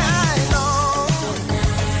 All night long.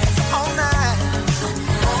 All night.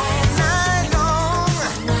 All night long.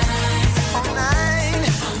 All night.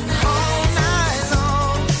 All night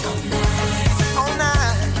long. All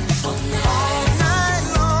night. All night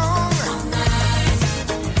long.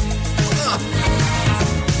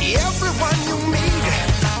 Everyone you meet,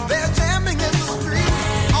 they're jamming in the street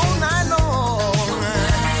all night long.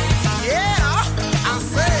 Yeah, I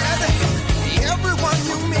said, everyone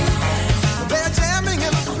you meet, they're jamming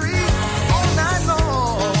in the street all night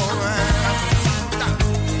long.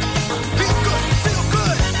 Feel good, feel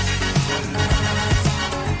good.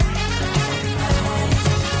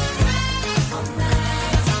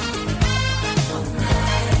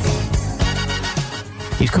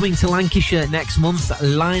 He's coming to Lancashire next month.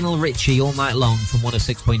 Lionel Richie, All Night Long from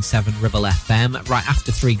 106.7 Ribble FM. Right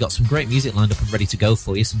after 3, got some great music lined up and ready to go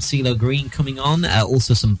for you. Some CeeLo Green coming on,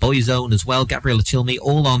 also some Boyzone as well. Gabriella Chilmy,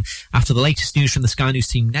 all on after the latest news from the Sky News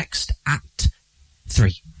team next at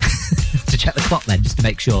 3. To check the clock then, just to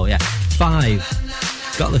make sure, yeah. 5.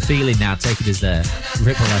 Got the feeling now, take it as there.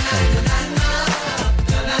 Ribble FM.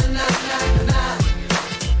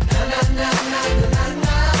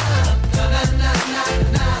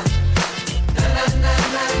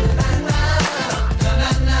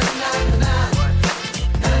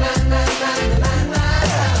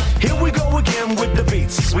 Here we go again with the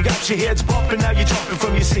beats. We got your heads bumping, now you're jumping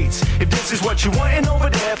from your seats. If this is what you wantin' over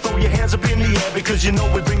there, throw your hands up in the air, because you know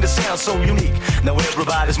we bring the sound so unique. Now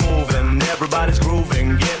everybody's moving, everybody's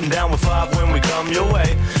grooving, getting down with 5 when we come your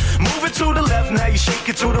way. Move it to the left, now you shake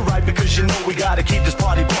it to the right, because you know we gotta keep this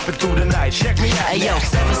party bumping through the night. Check me out. Hey yo,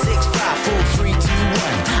 7, 6, 5, 4, 3, 2, 1.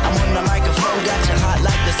 I'm on the microphone, got you hot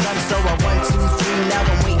like the sun. So I 1, 2, 3, now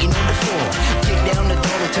I'm waiting on the 4. Kick down the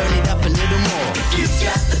door and turn it up a little more. If you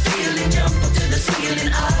got the feeling, jump up to the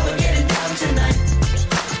ceiling. Oh, we're getting down tonight.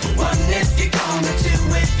 1 if you're gonna, 2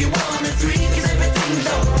 if you wanna, 3 'cause everything's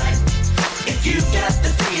alright. If you got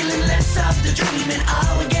the feeling, let's stop the dreaming.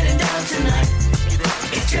 Oh, we're getting down tonight.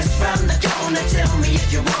 It's just round the corner. Tell me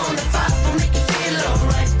if you wanna fight, we'll make you feel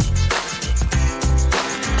alright.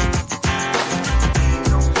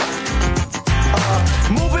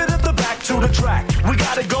 Move it at the back to the track. We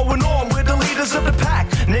got it going on, we're the leaders of the pack.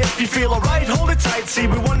 Now if you feel alright, hold it tight. See,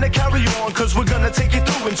 we wanna carry on, cause we're gonna take you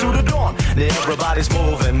through into the dawn. Now everybody's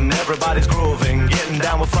moving, everybody's grooving, getting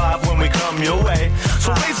down with 5 when we come your way.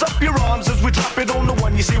 So raise up your arms as we drop it on the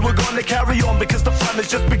one. You see, we're gonna carry on because the fun has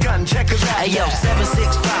just begun. Check us out. Hey yo, 7,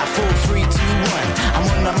 6, 5, 4, 3, 2, 1. I'm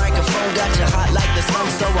on the microphone, got you hot like the sun.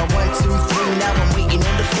 So I 1, 2, 3, now I'm waiting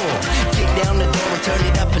on the 4. Kick down the door and turn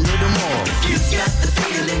it up a little more. If you got the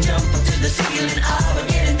feeling, jump up to the ceiling. Oh, we're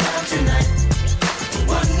getting down tonight.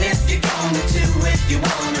 1 if you're gonna, 2 if you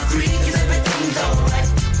wanna, 3 'cause everything's alright.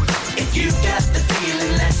 If you got the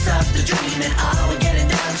feeling, let's stop the dreaming. Oh, we're getting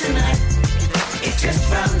down tonight. It's just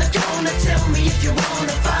round the corner. Tell me if you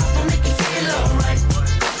wanna fight, we'll make you feel alright.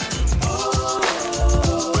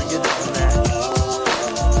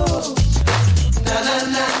 Na na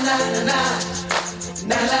na na na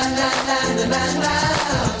na na na na na na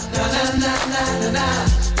na na na.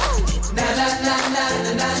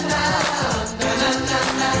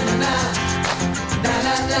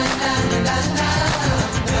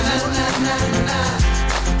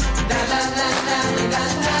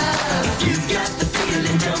 If you got the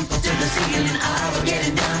feeling, jump up to the ceiling. I will get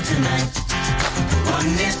it down tonight.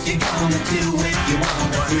 One if you're gonna, two if you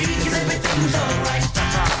wanna, three 'cause everything's alright.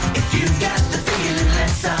 If you got the feeling,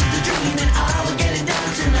 let's stop the dreaming. I will get it down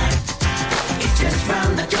tonight. It's just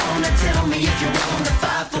round the corner. Tell me if you wanna.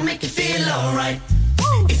 Five will make you feel alright.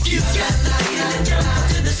 If you got the feeling, jump up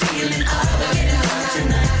to the ceiling. I will get it down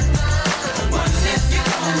tonight. One if you're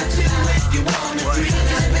gonna, two if you wanna, three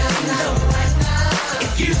 'cause everything's alright.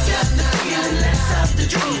 If you got the feeling, let's stop the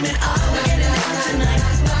dreaming. I will get it down tonight.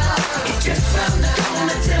 It's just round the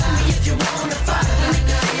corner. Tell me if you wanna. Five will make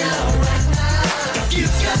you feel alright. If you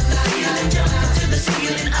got the feeling, jump up to the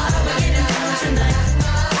ceiling. I will get it down tonight.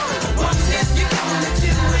 One if you're gonna,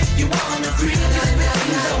 two if you wanna, three 'cause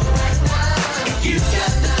everything's alright. If you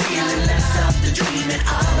got the feeling, let's stop the dreaming.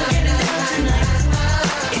 I will get it down tonight.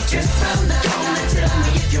 It's just round the corner. Tell me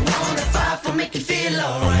if you wanna. Five will make you feel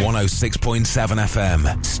alright. On 106.7 FM,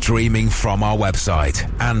 streaming from our website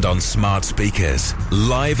and on smart speakers,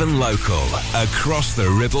 live and local across the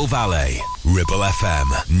Ribble Valley. Ribble FM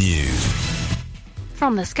News.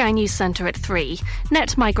 From the Sky News Centre at 3,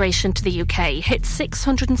 net migration to the UK hit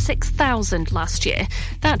 606,000 last year.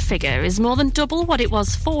 That figure is more than double what it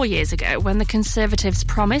was 4 years ago when the Conservatives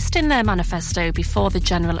promised in their manifesto before the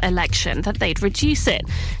general election that they'd reduce it.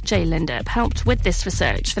 Jay Lindup helped with this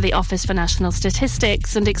research for the Office for National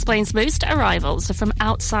Statistics and explains most arrivals are from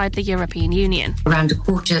outside the European Union. Around a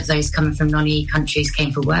quarter of those coming from non-EU countries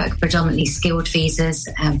came for work, predominantly skilled visas,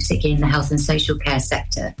 particularly in the health and social care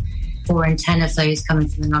sector. 4 in 10 of those coming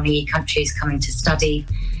from the non-EU countries coming to study.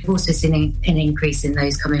 We've also seen an increase in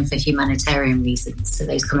those coming for humanitarian reasons, so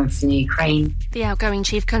those coming from the Ukraine. The outgoing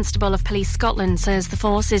Chief Constable of Police Scotland says the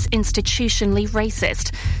force is institutionally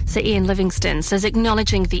racist. Sir Ian Livingston says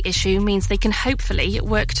acknowledging the issue means they can hopefully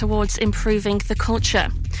work towards improving the culture.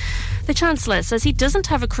 The Chancellor says he doesn't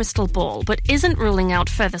have a crystal ball, but isn't ruling out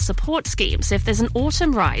further support schemes if there's an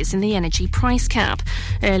autumn rise in the energy price cap.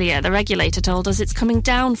 Earlier, the regulator told us it's coming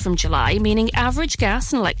down from July, meaning average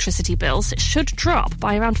gas and electricity bills should drop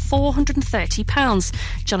by around £430.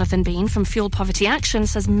 Jonathan Bean from Fuel Poverty Action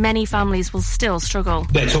says many families will still struggle.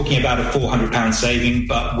 They're talking about a £400 saving,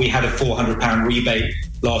 but we had a £400 rebate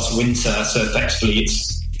last winter, so effectively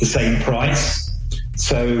it's the same price.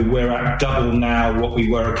 So we're at double now what we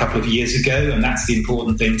were a couple of years ago, and that's the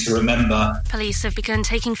important thing to remember. Police have begun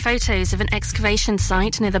taking photos of an excavation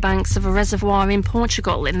site near the banks of a reservoir in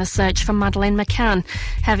Portugal in the search for Madeleine McCann.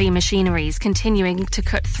 Heavy machinery is continuing to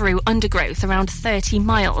cut through undergrowth around 30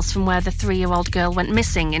 miles from where the 3-year-old girl went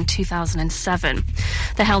missing in 2007.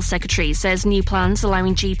 The Health Secretary says new plans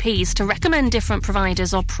allowing GPs to recommend different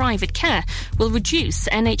providers or private care will reduce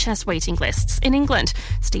NHS waiting lists in England.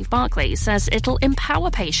 Steve Barclay says it'll empower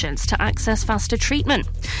patients to access faster treatment.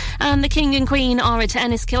 And the King and Queen are at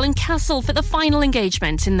Enniskillen and Castle for the final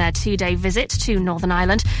engagement in their 2-day visit to Northern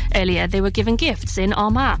Ireland. Earlier, they were given gifts in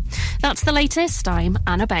Armagh. That's the latest. I'm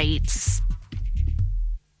Anna Bates.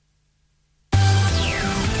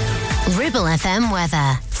 Ribble FM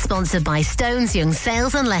weather, sponsored by Stones Young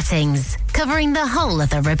Sales and Lettings, covering the whole of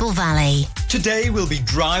the Ribble Valley. Today will be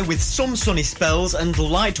dry with some sunny spells and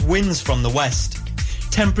light winds from the west.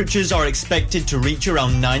 Temperatures are expected to reach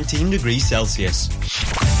around 19 degrees Celsius.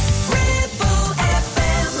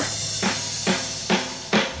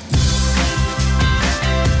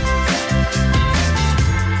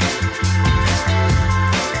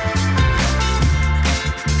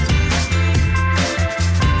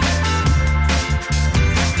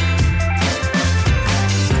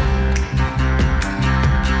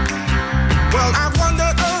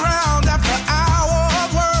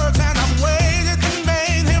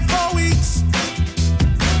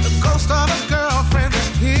 Of a girlfriend is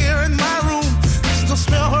here.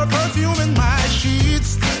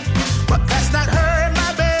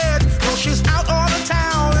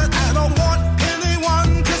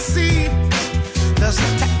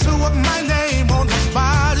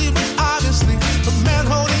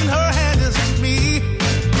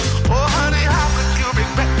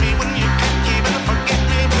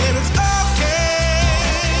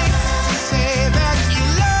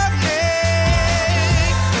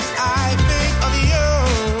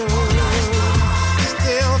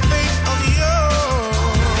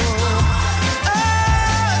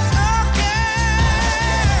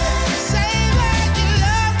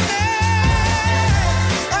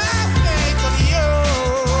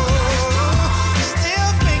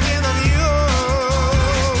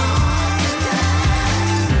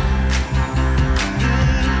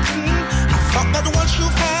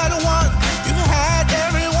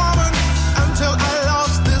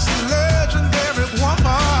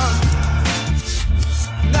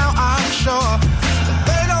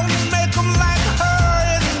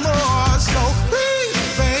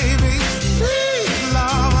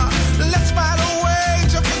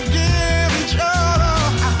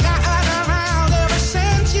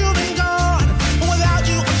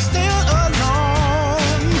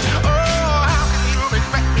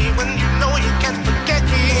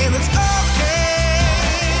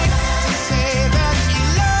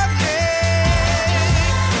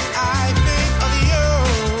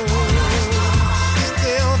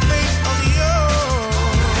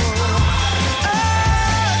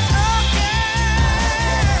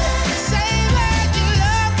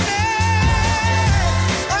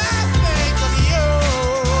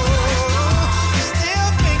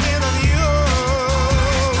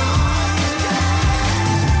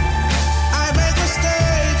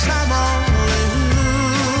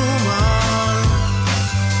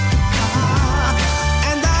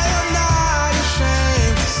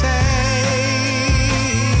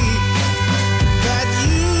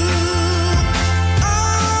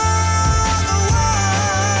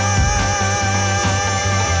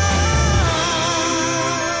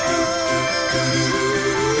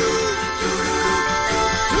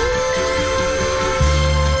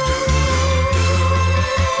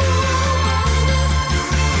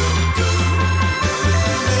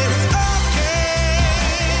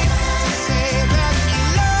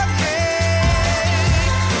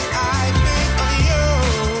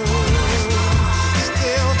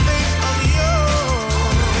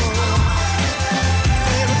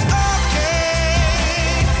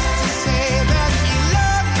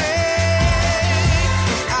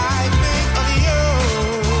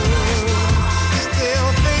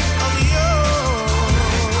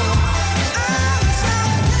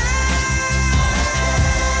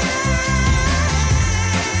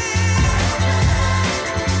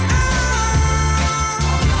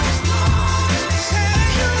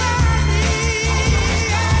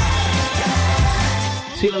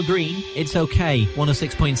 Green, It's Okay,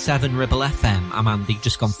 106.7 Ribble FM. I'm Andy,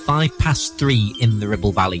 just gone 3:05 in the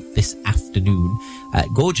Ribble Valley this afternoon.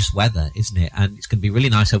 Gorgeous weather, isn't it? And it's going to be really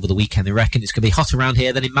nice over the weekend. They reckon it's going to be hotter around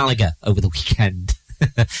here than in Malaga over the weekend.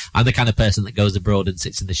 I'm the kind of person that goes abroad and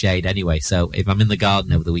sits in the shade anyway, so if I'm in the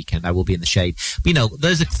garden over the weekend, I will be in the shade. But, you know,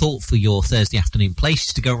 there's a thought for your Thursday afternoon,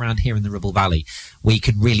 places to go around here in the Ribble Valley where you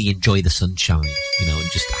can really enjoy the sunshine, you know,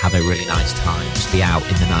 and just have a really nice time, just be out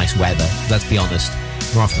in the nice weather. Let's be honest,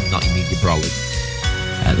 more often than not you need your brolly.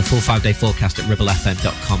 The full 5-day forecast at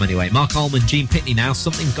ribblefm.com anyway. Mark Allman, Gene Pitney now,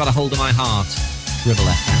 Something Got a Hold of My Heart, Ribble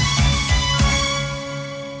FM.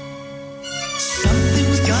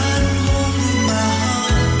 Something's got a hold of my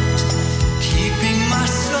heart, keeping my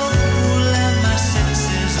soul and my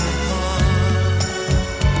senses apart.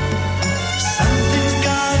 Something's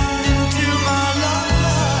gotten into my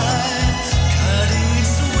life, cutting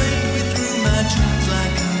its way through my dreams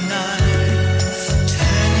like a knife,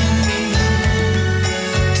 turning me up,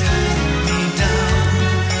 turning me down,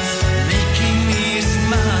 making me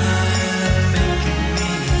smile, making me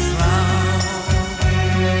frown.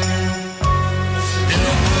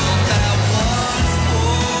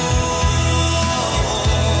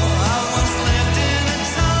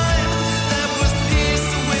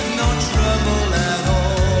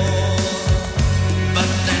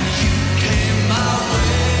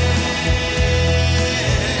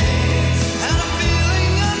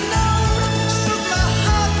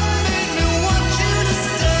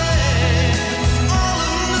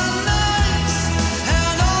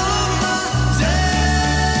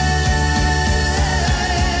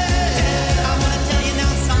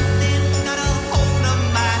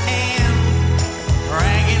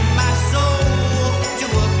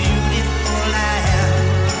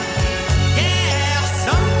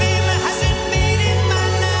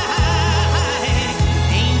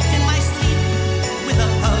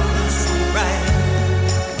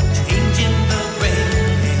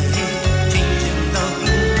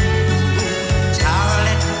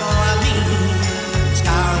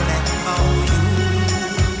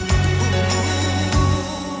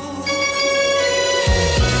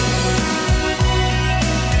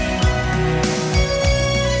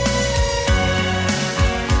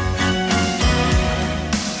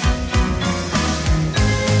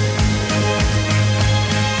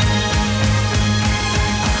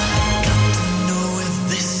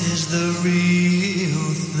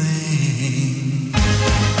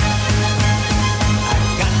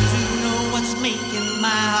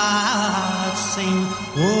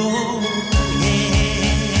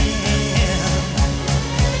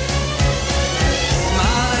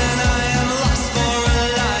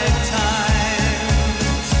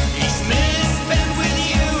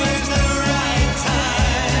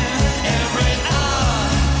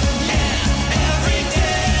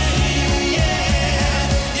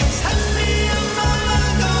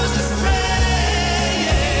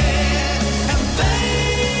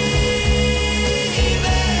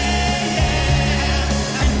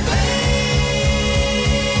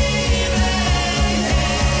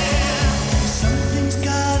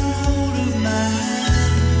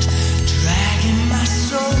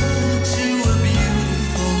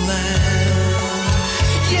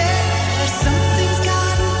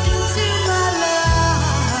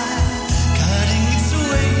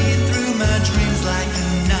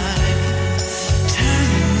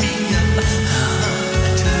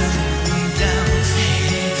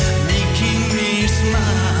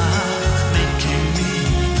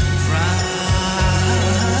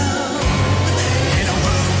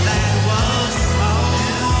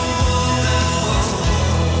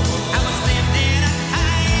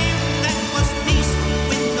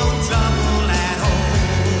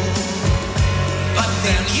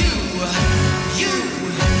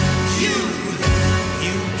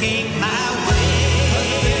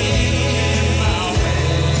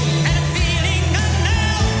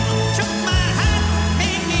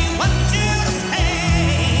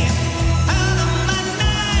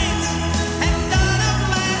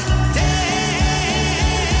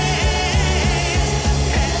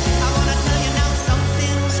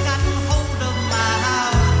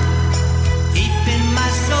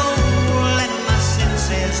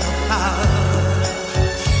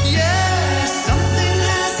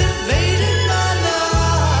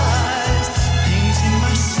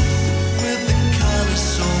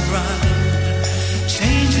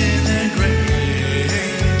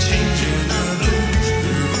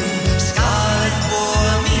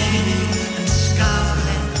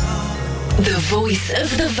 voice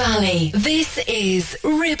of the valley. This is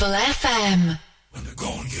Ribble FM. When the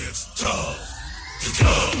going gets tough, the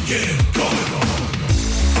tough get going on.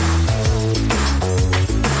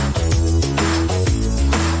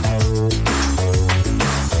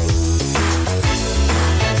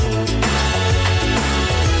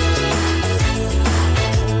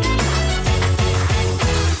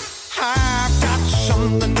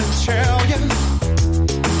 tell you,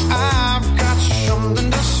 I've got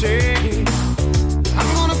something to say. I'm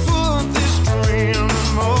gonna put this dream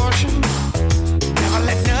in motion. Never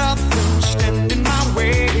let nothing stand in my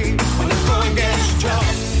way. When the going gets tough,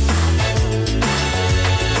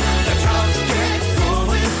 the tough get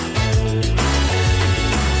going.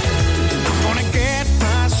 I'm gonna get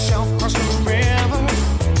myself across the river.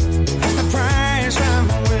 That's the price I'm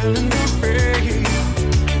willing to pay.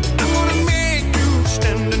 I'm gonna make you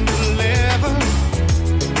stand and deliver.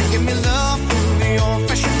 And give me love in the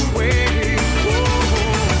old-fashioned way.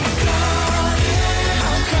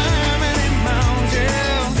 I'll climb any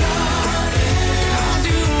mountain. I'll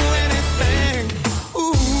do anything.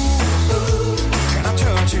 Ooh, can I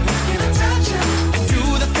touch you? And do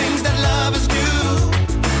the things that lovers do.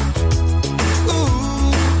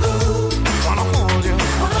 Ooh, wanna hold you.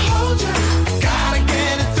 Gotta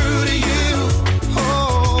get it through to you. Oh,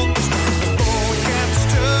 'cause when the going gets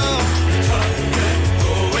tough,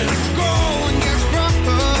 when the going gets rough,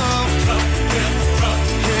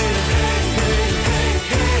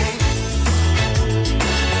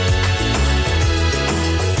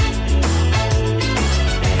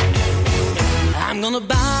 I'm gonna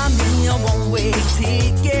buy me a one-way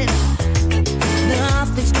ticket.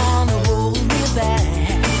 Nothing's gonna hold me back.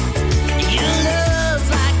 Your love's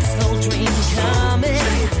like a slow train coming,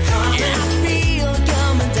 and I feel it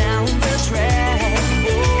coming down the track.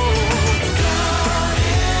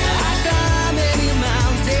 I climb any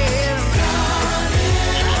mountain.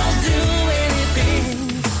 I'll do anything.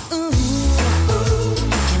 Ooh,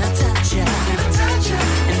 can I touch ya?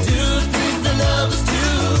 And do the things that lovers do.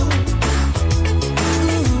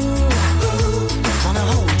 Wanna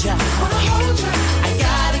hold ya. I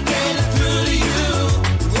gotta get it through to you.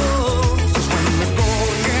 oh, 'cause when the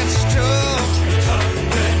going gets tough,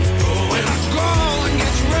 when the going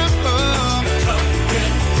gets rough,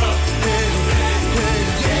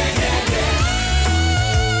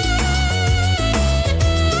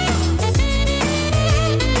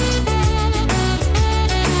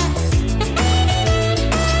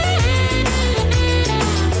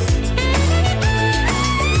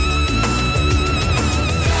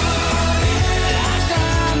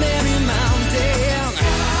 Climb every mountain.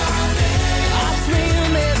 I'll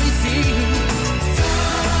swim every sea.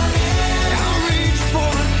 I'll reach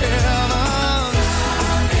for the heavens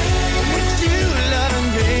with you loving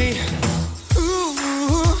me. Ooh,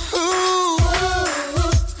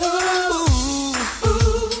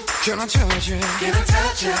 can I touch you?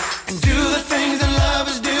 And do the things that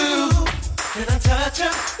lovers do. Can I touch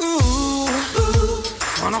you? Ooh,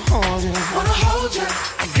 wanna hold you.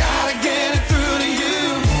 I gotta get it through to you.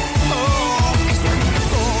 Oh, 'cause when the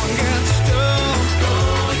going gets tough,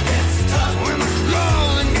 when the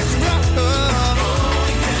going gets rough, when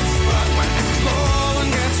the going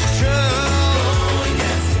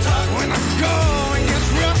gets tough, when the going gets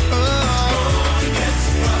rough,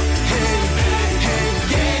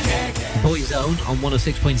 Boyzone on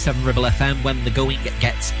 106.7 Ribble FM, when the going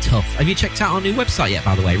gets tough. Have you checked out our new website yet,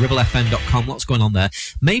 by the way? ribblefm.com. Lots going on there.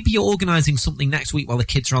 Maybe you're organising something next week while the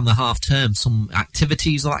kids are on the half term, some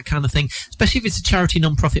activities or that kind of thing, especially if it's a charity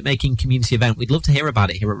non-profit making community event. We'd love to hear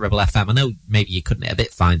about it here at Ribble FM. I know maybe you couldn't, a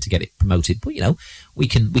bit fine to get it promoted, but you know, we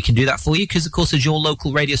can do that for you, because of course as your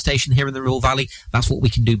local radio station here in the Ribble Valley, that's what we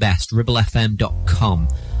can do best. ribblefm.com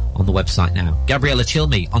on the website now. Gabriella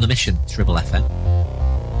Chilme on a mission. It's Ribble FM.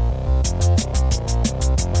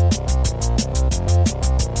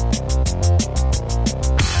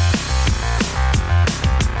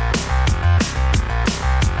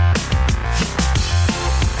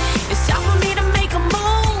 It's time for me to make a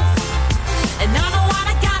move, and I know what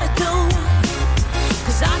I gotta do,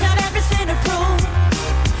 'cause I got everything to prove.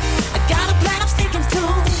 I got a plan I'm sticking to.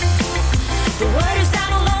 The word is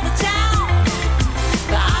out all over town,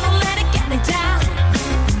 but I don't let it get me down.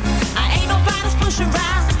 I ain't nobody's pushing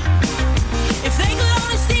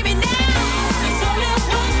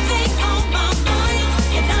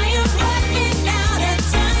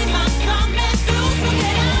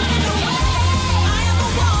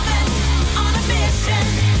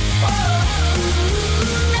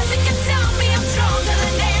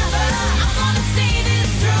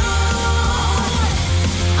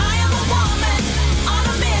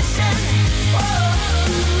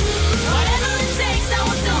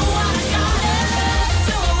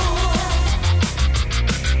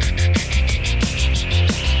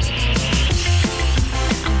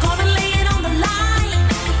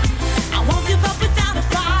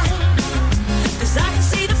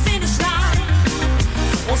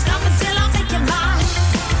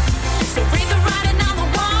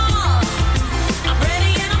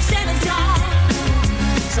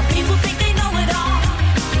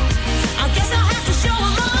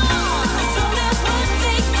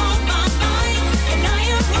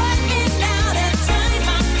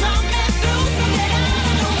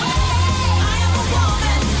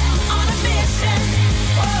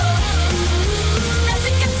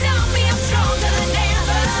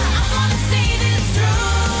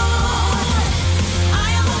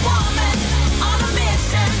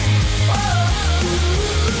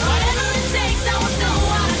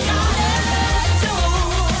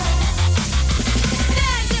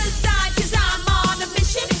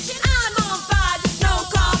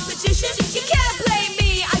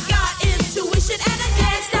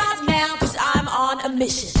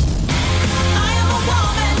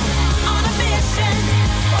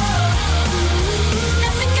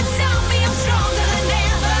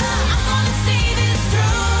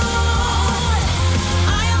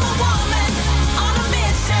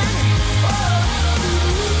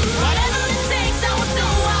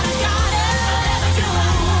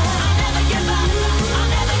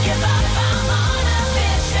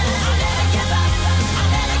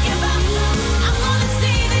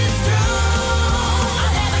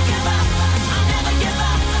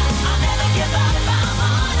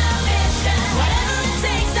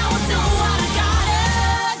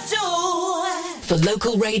For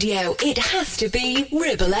local radio, it has to be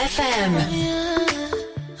Ribble FM.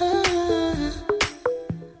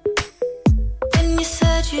 When you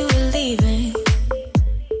said you were leaving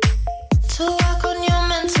to work on your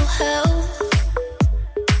mental health,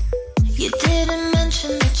 you didn't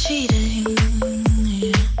mention the cheating.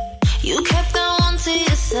 You kept that one to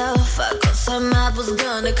yourself. I got so mad, was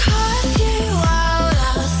gonna cut you out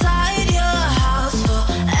outside your house for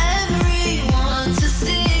everyone to see.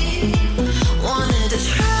 Wanted to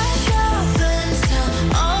trash your bins, tell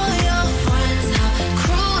all your friends how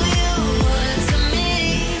cruel you were to me,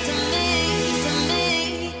 to me, to me.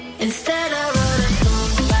 Instead I wrote a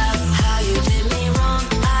song about how you did me wrong.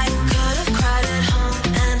 I could have cried at home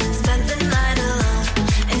and spent the night alone.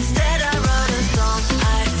 Instead I wrote a song, I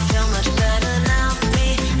feel much better now.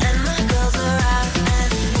 Me and my girls are out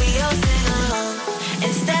and we all sing along.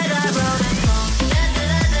 Instead I wrote a song.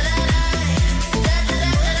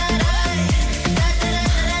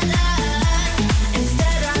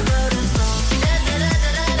 Instead I wrote a song.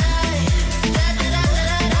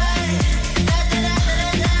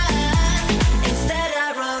 Instead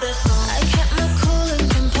I wrote a song. I kept my cool and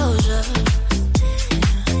composure.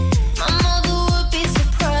 My mother would be so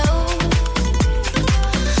proud.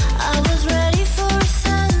 I was ready for a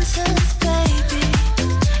sentence, baby.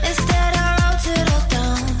 Instead I wrote it all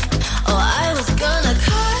down. Oh, I was gonna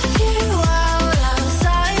cut you out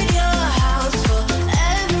outside your house for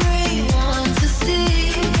everyone to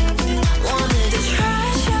see. Wanted to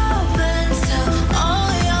trash your bins, tell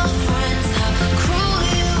all your friends how cruel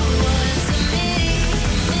you were to me.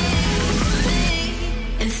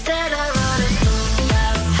 Instead I wrote a song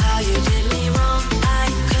about how you did me wrong. I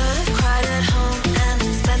could have cried at home and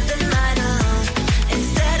spent the night alone.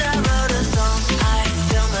 Instead I wrote a song. I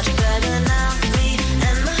feel much better now. Me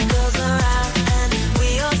and my girls are out and we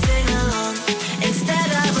all sing along. Instead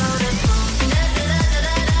I wrote a song.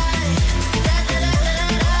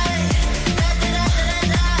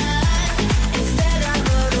 Instead I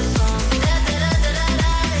wrote a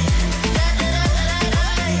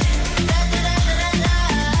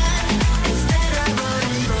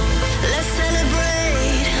song. Let's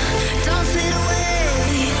celebrate, don't sit away.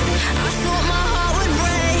 I thought my heart would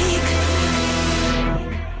break.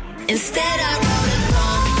 Instead I wrote a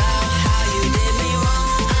song about how you did me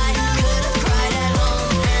wrong. I could have cried at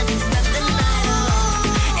home and spent the night alone.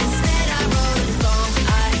 Instead I wrote a song.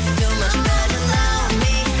 I feel much better now.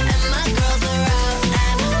 Me and my girls are out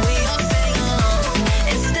and we all sing along.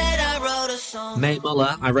 Instead I wrote a song. Mae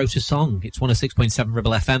Muller, I Wrote a Song. It's 106.7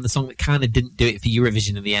 Ribble FM, the song that kind of didn't do it for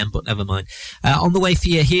Eurovision in the end, but never mind. On the way for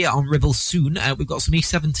you here on Ribble soon, we've got some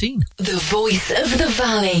E17. The voice of the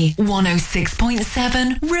valley.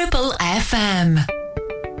 106.7 Ribble FM.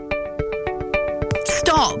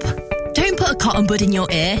 Stop! Don't put a cotton bud in your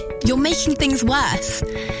ear. You're making things worse.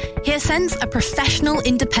 HearSense are professional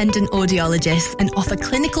independent audiologists and offer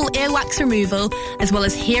clinical earwax removal as well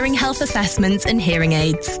as hearing health assessments and hearing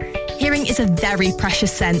aids. Hearing is a very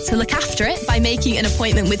precious sense, so look after it by making an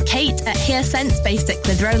appointment with Kate at HearSense based at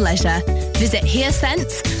Clitheroe Leisure. Visit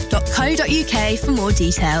hearsense.co.uk for more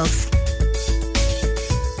details.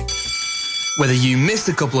 Whether you missed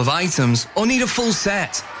a couple of items or need a full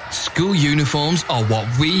set, school uniforms are what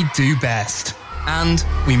we do best. And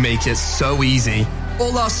we make it so easy.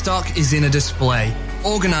 All our stock is in a display,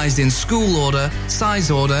 organised in school order, size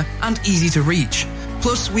order, and easy to reach.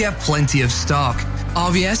 Plus, we have plenty of stock.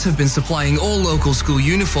 RVS have been supplying all local school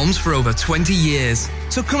uniforms for over 20 years.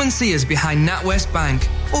 So come and see us behind NatWest Bank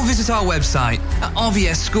or visit our website at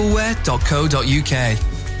rvsschoolwear.co.uk.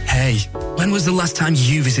 Hey, when was the last time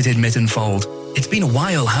you visited Mittenfold? It's been a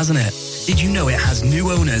while, hasn't it? Did you know it has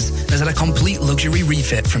new owners and has had a complete luxury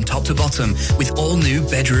refit from top to bottom with all new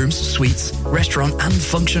bedrooms, suites, restaurant and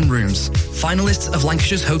function rooms? Finalists of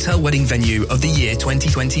Lancashire's Hotel Wedding Venue of the Year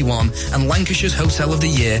 2021 and Lancashire's Hotel of the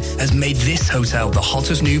Year has made this hotel the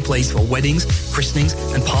hottest new place for weddings, christenings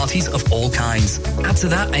and parties of all kinds. Add to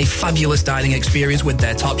that a fabulous dining experience with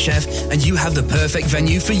their top chef and you have the perfect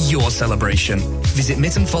venue for your celebration. Visit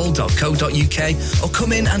mittenfold.co.uk or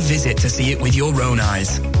come in and visit to see it with your own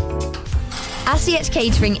eyes. RCH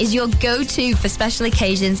Catering is your go-to for special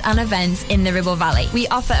occasions and events in the Ribble Valley. We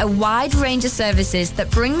offer a wide range of services that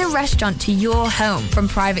bring the restaurant to your home, from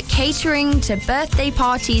private catering to birthday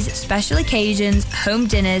parties, special occasions, home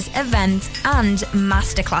dinners, events, and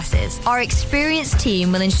masterclasses. Our experienced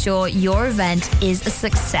team will ensure your event is a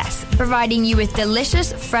success, providing you with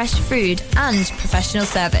delicious, fresh food and professional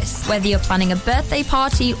service. Whether you're planning a birthday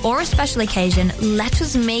party or a special occasion, let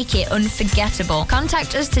us make it unforgettable.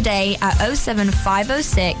 Contact us today at 074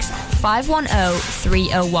 07506 510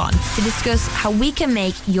 301 to discuss how we can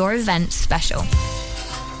make your event special.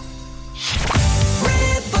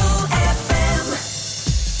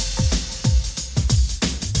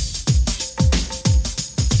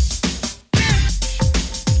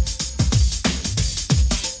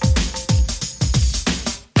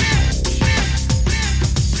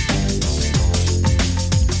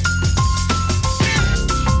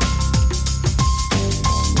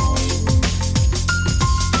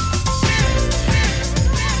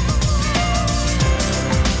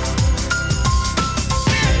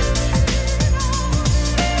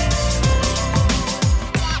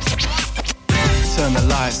 Turn the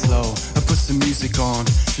lights low and put some music on.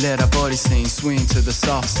 Let our body sing, swing to the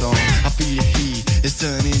soft song. I feel your heat, it's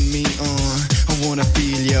turning me on. I wanna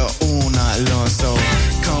feel you all night long. So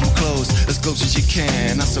come close as you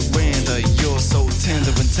can. I surrender, you're so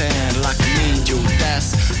tender and tan. Like an angel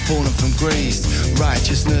that's fallen from grace.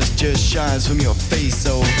 Righteousness just shines from your face.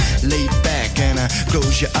 So lay back and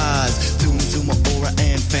close your eyes. Tune into my aura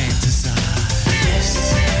and fantasize.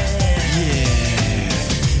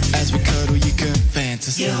 Yeah. As we cuddle, you can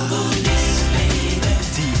fantasize.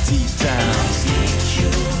 Deep, deep down.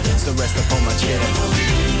 So rest up on my chest.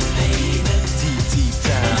 Deep, deep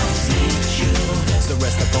down. So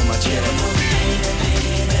rest up on my chest.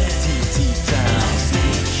 Deep, deep down.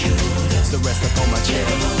 So rest up on my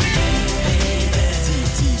chest. Deep,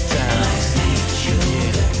 deep down.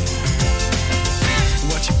 Yeah.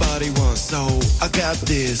 What your body wants, so I got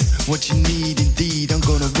this. What you need, indeed, I'm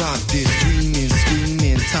gonna rock this. Dreaming,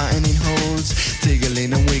 screaming, tightening holds,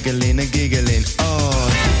 tiggling and wiggling and giggling. Oh,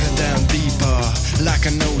 deeper down deeper, like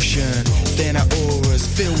an ocean. Then our auras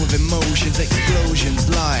filled with emotions, explosions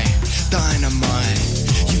like dynamite.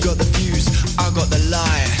 You got the fuse, I got the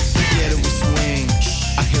light. Together we swing.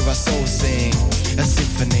 I hear our soul sing, a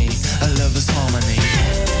symphony, a lover's harmony.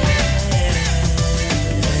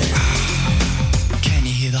 Can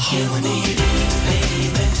you hear the harmony?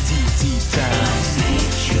 Deep, deep down.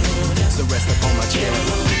 So rest up on my chest.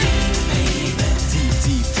 Deep,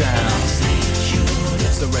 deep down.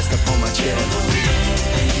 So rest up on my chest.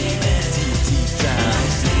 Deep, deep down.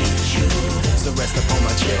 So rest up on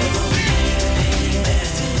my chest. Deep,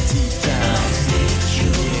 deep down.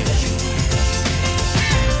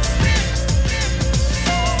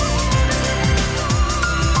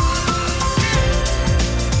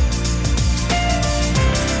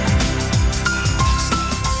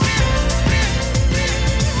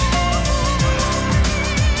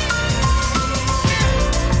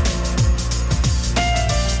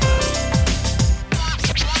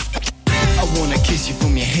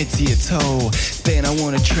 Head to your toe, then I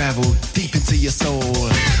wanna travel deep into your soul.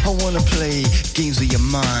 I wanna play games with your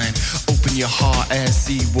mind, open your heart and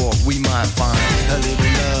see what we might find. A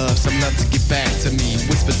little love, some love to give back to me.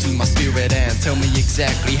 Whisper to my spirit and tell me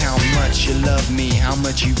exactly how much you love me, how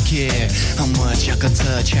much you care, how much I can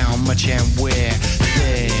touch, how much and where.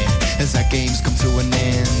 There, as our games come to an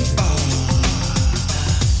end,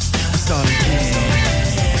 we start again.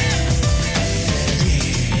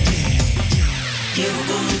 Deep,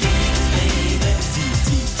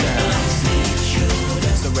 deep down.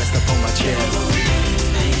 So rest up on my chest.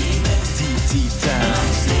 Deep, deep down.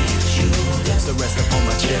 So rest up on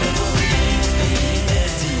my chest.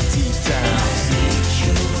 Deep, deep down.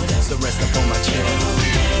 So rest up on my chest.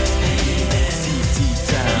 Deep, deep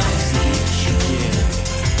down.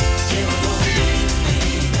 Yeah.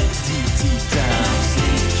 Deep, deep down.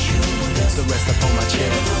 So rest up on my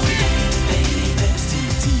chest.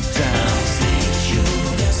 Deep, deep down.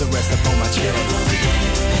 So rest up on my chest.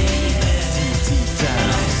 Deep, deep down.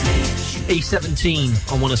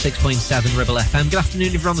 E17 on 106.7 Ribble FM. Good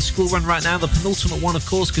afternoon if you're on the school run right now. The penultimate one, of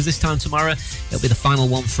course, because this time tomorrow it'll be the final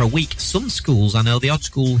one for a week. Some schools, I know the odd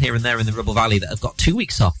school here and there in the Ribble Valley that have got 2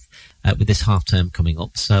 weeks off with this half term coming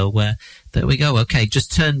up. So there we go. Okay,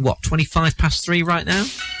 just turned, 25 past 3 right now?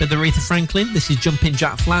 With Aretha Franklin. This is Jumpin'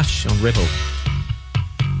 Jack Flash on Ribble.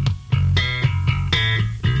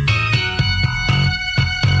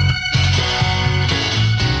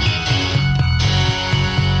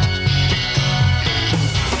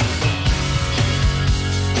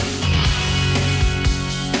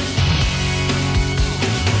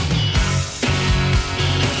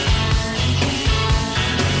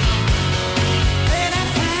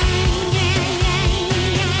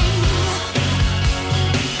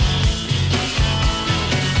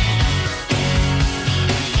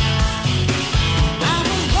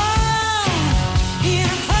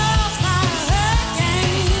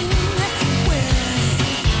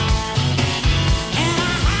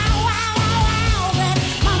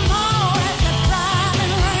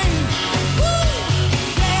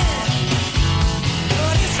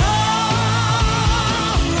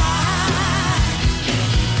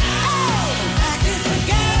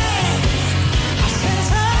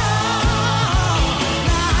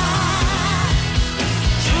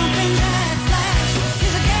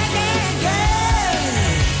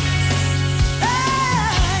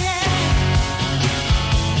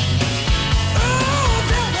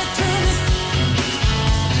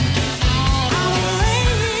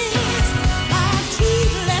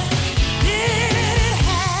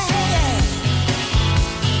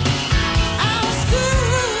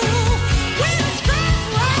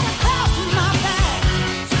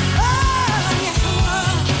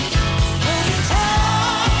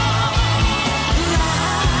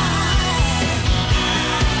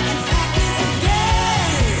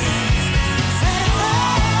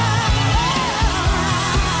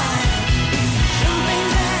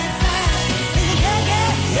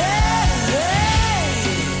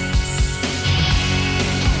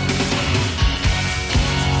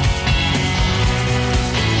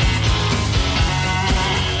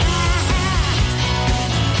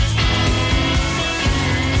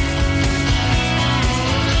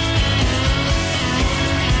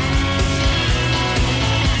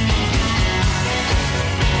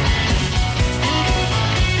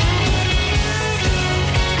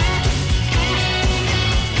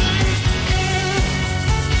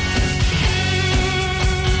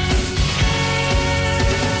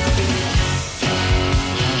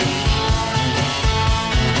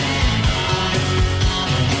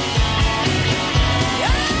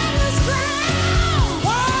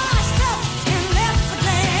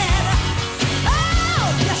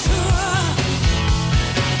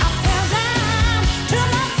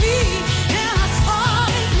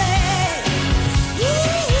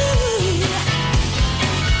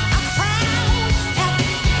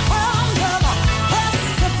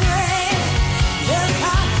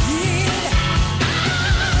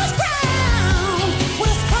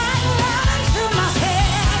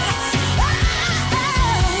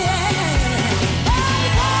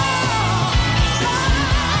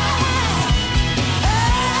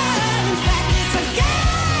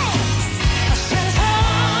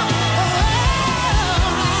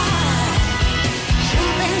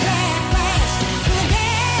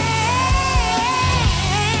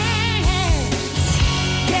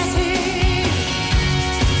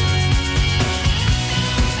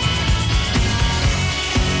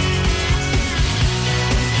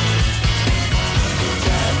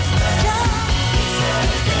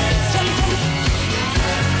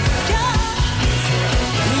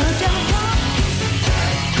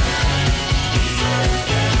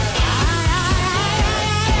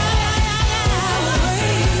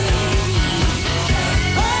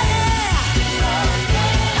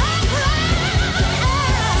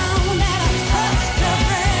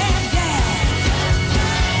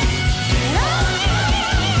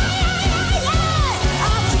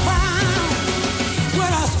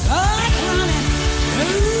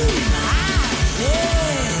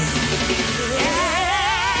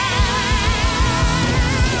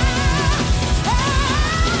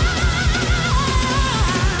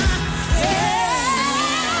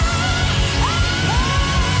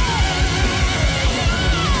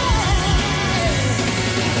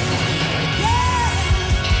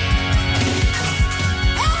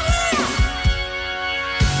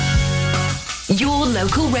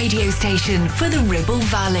 local radio station for the Ribble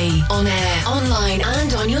Valley. On air, online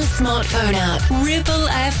and on your smartphone app. Ribble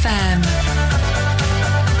FM.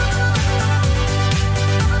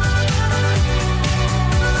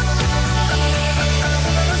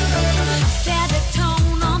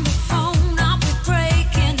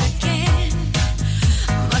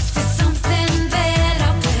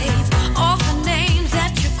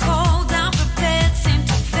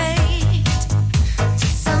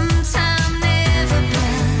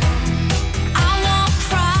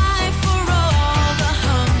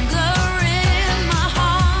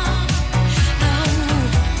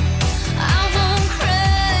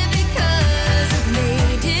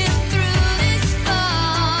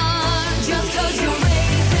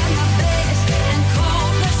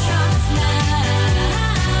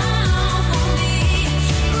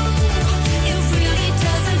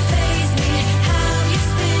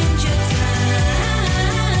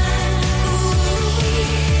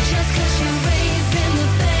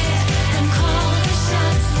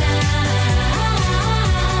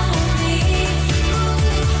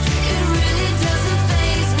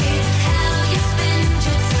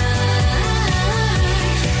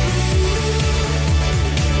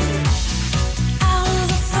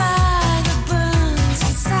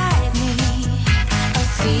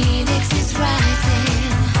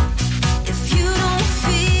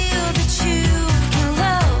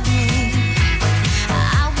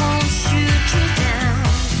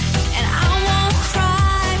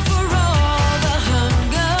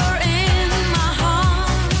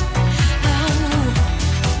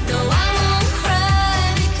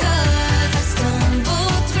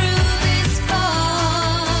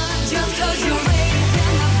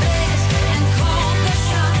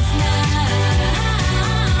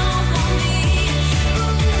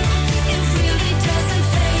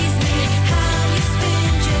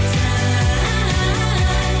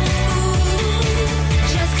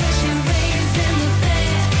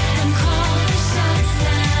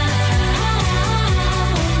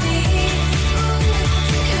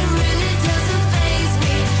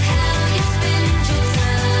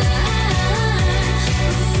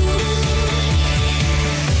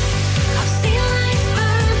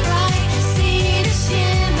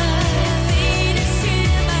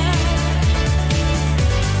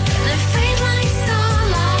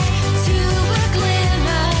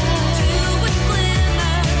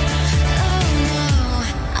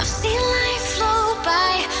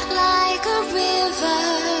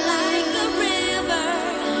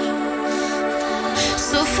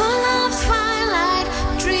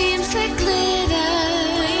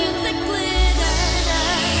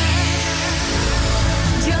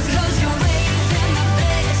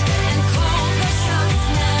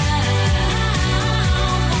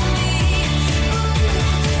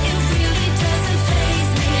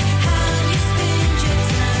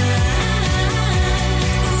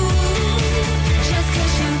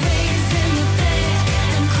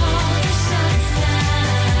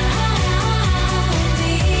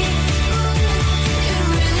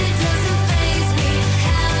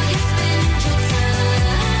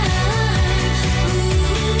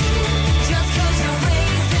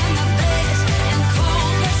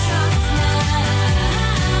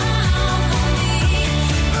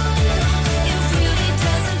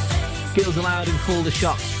 Call the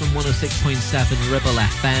Shots from 106.7 Ribble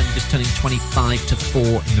FM, just turning 25 to 4 in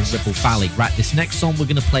the Ribble Valley. Right, this next song we're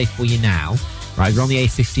going to play for you now. Right, we're on the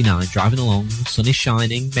A59, driving along, sun is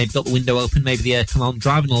shining, maybe got the window open, maybe the air come on,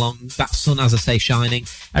 driving along, that sun, as I say, shining.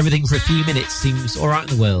 Everything for a few minutes seems alright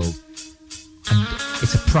in the world. And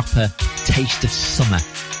it's a proper taste of summer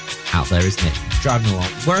out there, isn't it? Driving along,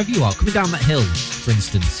 wherever you are, coming down that hill, for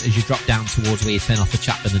instance, as you drop down towards where you turn off the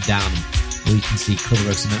Chapman and down, where you can see colour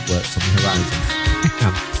of cement works on the horizon.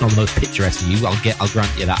 It's not the most picturesque view, I'll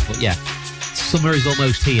grant you that, but yeah, summer is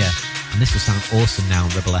almost here, and this will sound awesome now on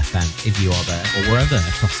Ribble FM if you are there, or wherever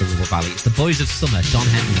across the Ribble Valley. It's the Boys of Summer, Don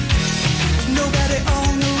Henley. Nobody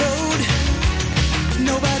on the road,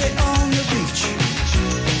 nobody on the beach.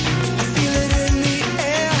 I feel it in the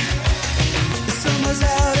air, the summer's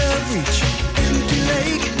out of reach. Empty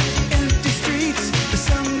lake, empty streets, the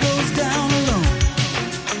sun goes down alone.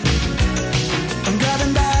 I'm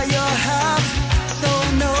driving by your house, though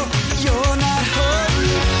I know you're not home.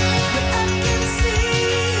 But I can see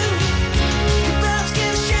you, your brown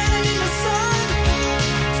skin shining in the sun.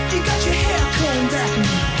 You got your hair combed back and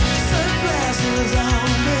sunglasses on.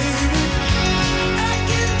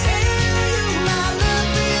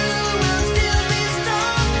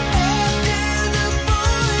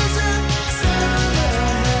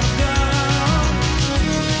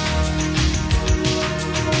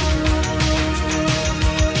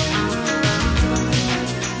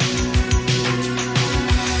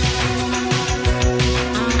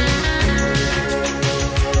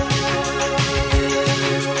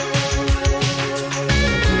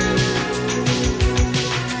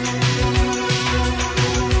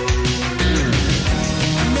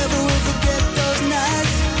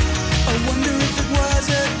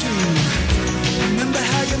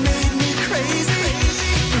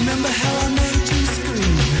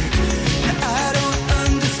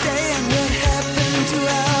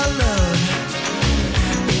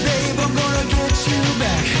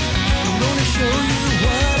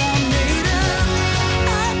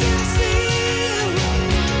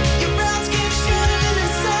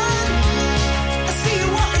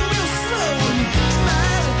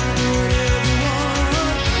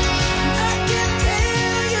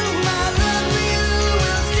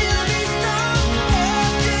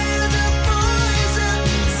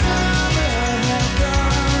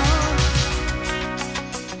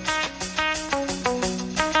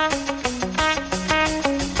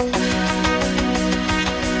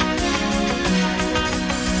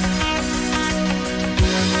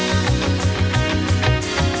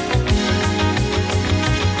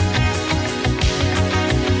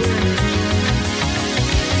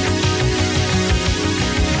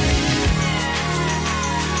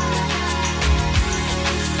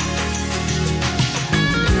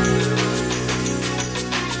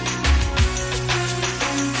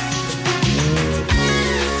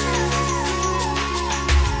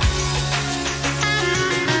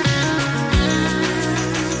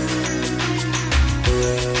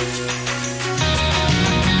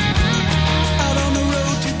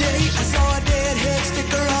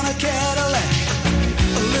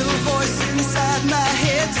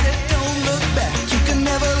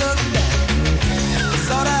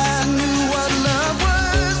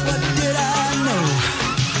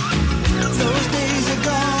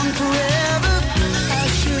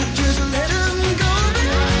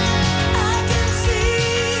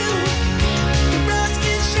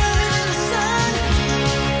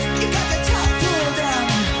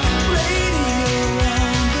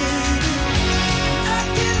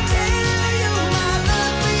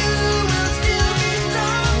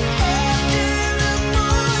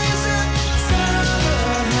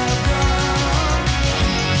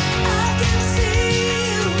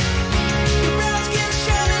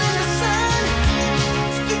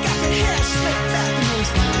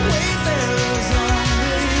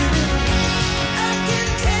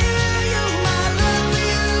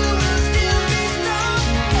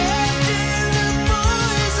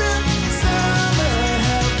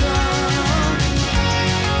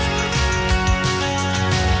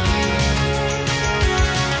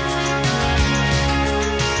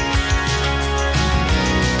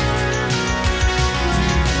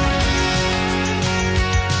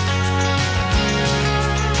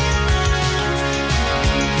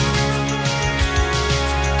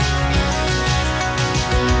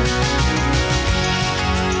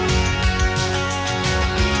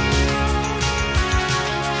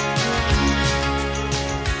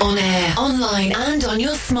 online and on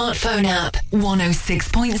your smartphone app.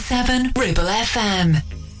 106.7 Ribble FM.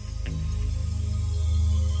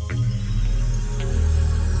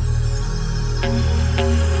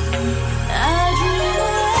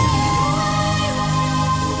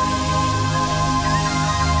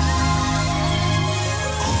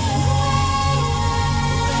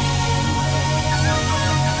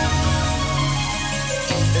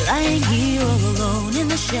 Lying here all alone in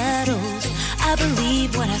the shadows, I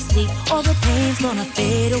believe when I sleep all the pain's gonna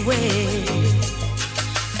fade away.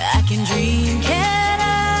 I can dream, can I?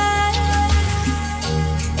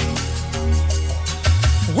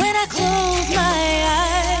 When I close my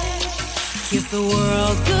eyes, kiss the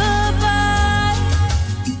world goodbye,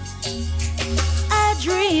 I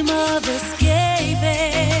dream of escaping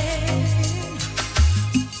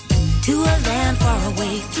to a land far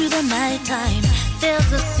away through the nighttime.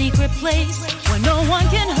 There's a secret place where no one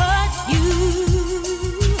can hurt you,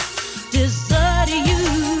 desert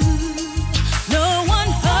you. No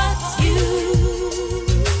one hurts you.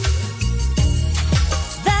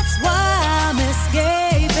 That's why I'm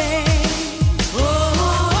escaping.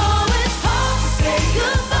 Oh, it's hard to say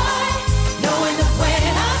goodbye, knowing that when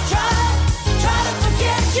I try to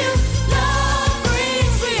forget you, love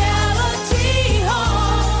brings reality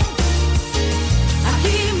home. I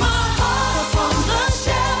keep my heart up on the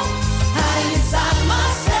shelf, hiding inside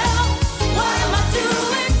myself. What am I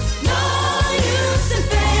doing? No use in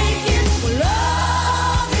faking.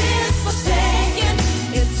 Love is forsaken.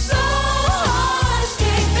 It's so hard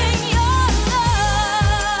escaping your love.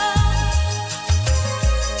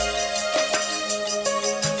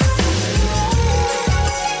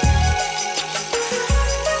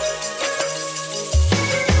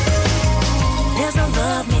 There's a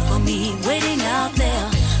love made for me waiting out there.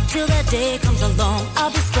 Till that day comes along,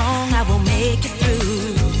 I'll be strong, I will make it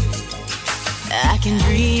through. I can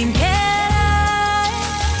dream, can I?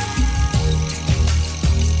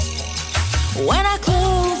 When I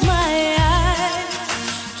close my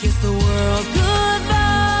eyes, kiss the world goodbye.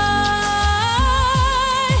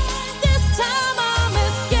 This time I'm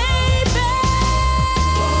escaping.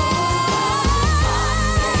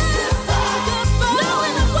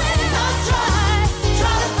 Knowing that when I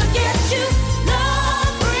try to forget you,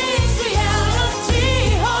 love brings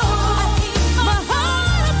reality home. I keep my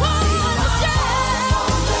heart upon the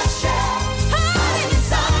shelf, hiding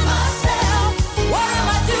inside myself. What am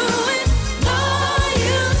I doing? No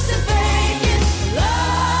use in faking.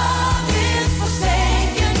 Love is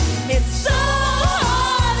forsaken. It's so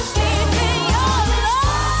hard escaping your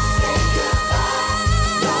love. Say goodbye,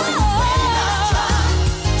 knowing that when I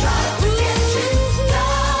try to forget you,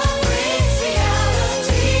 love brings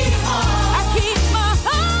reality home. I keep my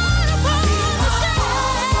heart upon the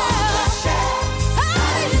shelf,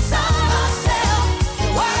 hiding inside myself.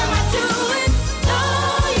 What am I doing? No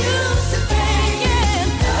use in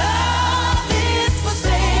faking. Love is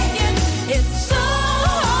forsaken. It's so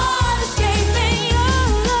hard escaping your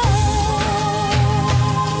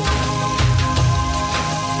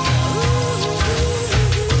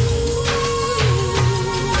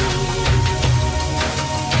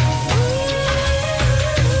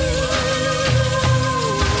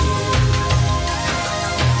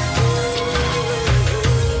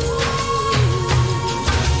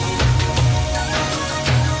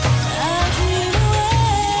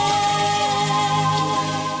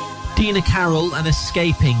Dina Carroll and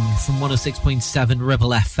Escaping from 106.7 Ribble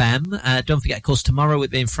FM. Don't forget, of course, tomorrow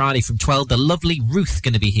being Friday from 12, the lovely Ruth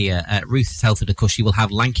going to be here. Ruth Telford, of course, she will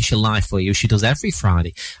have Lancashire Live for you. She does every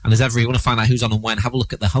Friday. And as ever, you want to find out who's on and when, have a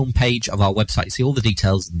look at the homepage of our website. See all the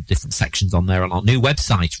details and different sections on there on our new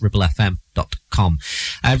website, ribblefm.com.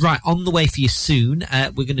 Right, on the way for you soon,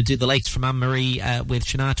 we're going to do the latest from Anne-Marie with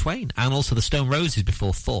Shania Twain and also the Stone Roses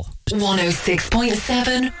before 4.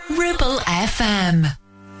 106.7 Ribble FM.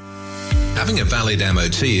 Having a valid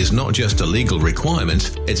MOT is not just a legal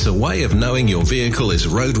requirement, it's a way of knowing your vehicle is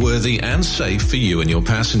roadworthy and safe for you and your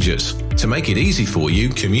passengers. To make it easy for you,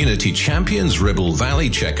 Community Champions Ribble Valley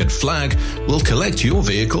Checkered Flag will collect your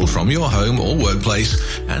vehicle from your home or workplace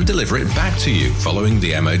and deliver it back to you following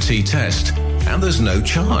the MOT test. And there's no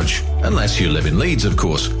charge, unless you live in Leeds, of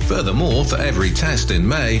course. Furthermore, for every test in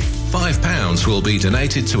May, £5 will be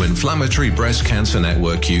donated to Inflammatory Breast Cancer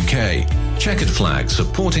Network UK. Checkered Flag,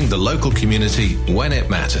 supporting the local community when it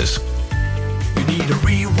matters. You need a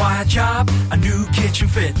rewire job, a new kitchen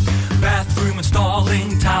fit, bathroom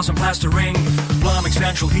installing, tiles and plastering, plumbing,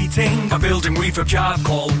 central heating, a building refurb job.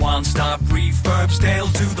 Call One Stop Refurbs, Dale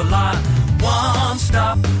to the lot. One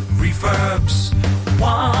Stop Refurbs.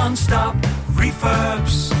 One Stop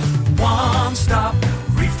Refurbs. One Stop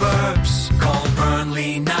Refurbs. Call Burnley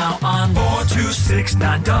me now on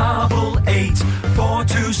 426-988.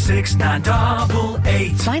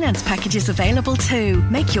 426-988. Finance packages available too.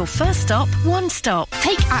 Make your first stop one stop.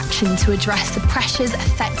 Take action to address the pressures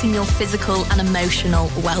affecting your physical and emotional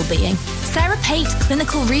well-being. Sarah Pate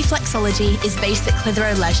Clinical Reflexology is based at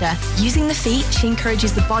Clitheroe Leisure. Using the feet, she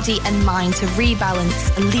encourages the body and mind to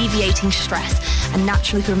rebalance, alleviating stress and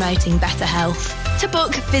naturally promoting better health. To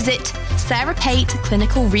book, visit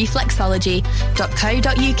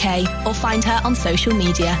sarahpateclinicalreflexology.co.uk or find her on social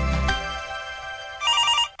media.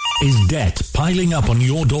 Is debt piling up on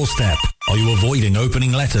your doorstep? Are you avoiding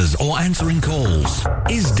opening letters or answering calls?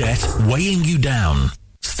 Is debt weighing you down?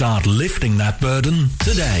 Start lifting that burden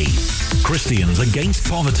today. Christians Against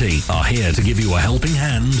Poverty are here to give you a helping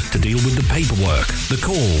hand to deal with the paperwork, the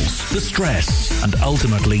calls, the stress, and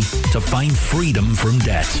ultimately to find freedom from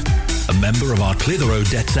debt. A member of our Clitheroe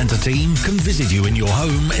Debt Centre team can visit you in your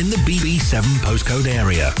home in the BB7 postcode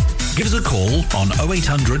area. Give us a call on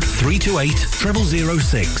 0800 328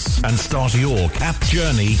 0006 and start your CAP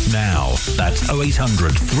journey now. That's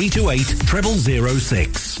 0800 328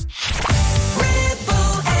 0006.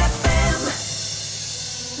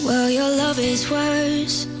 Well, your love is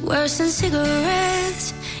worse than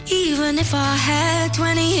cigarettes. Even if I had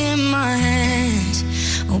 20 in my hands.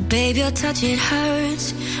 Oh, babe, your touch, it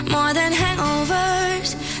hurts more than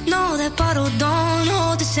hangovers. No, that bottle don't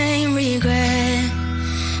hold the same regret.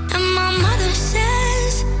 And my mother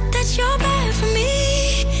says that you're bad for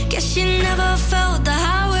me. Guess she never felt the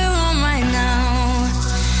high we're on right now.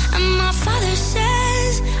 And my father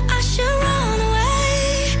says I should run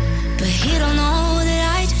away, but he don't know that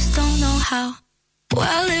I just don't know how.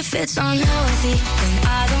 Well, if it's unhealthy, then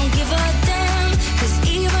I don't give a damn. 'Cause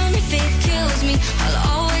even if it kills me, I'll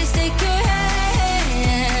always take your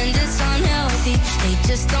hand. It's unhealthy, they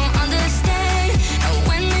just don't understand. And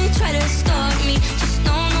when they try to stop me, just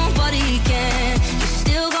know nobody can. You're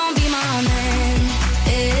still gonna be my man.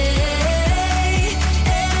 Hey,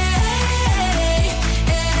 hey,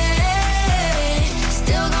 hey,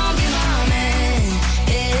 still gonna be my man.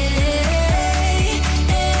 Hey,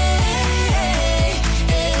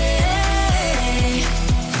 hey,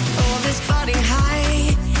 oh, this body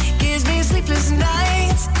high gives me sleepless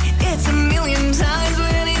nights. It's a million times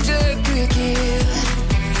what any jerk could give.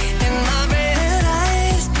 And my red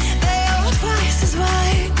eyes, they are twice as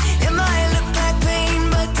wide. It might look like pain,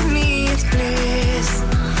 but to me it's bliss.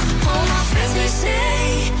 All my friends, they say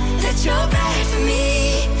that you're bad for me.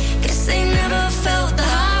 Guess they never felt the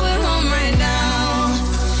high we're on right now.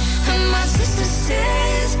 And my sister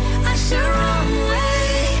says I should run away,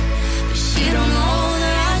 but she don't know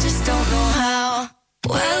that I just don't know how.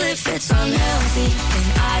 Well, if it's unhealthy, then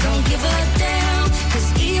I don't give a damn. 'Cause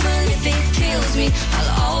even if it kills me,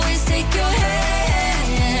 I'll always take your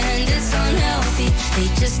hand. It's unhealthy, they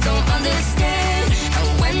just don't understand. And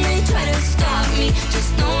when they try to stop me, just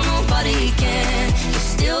know nobody can. You're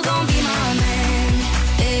still gonna be my man.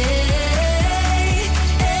 Hey, hey,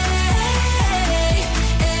 hey,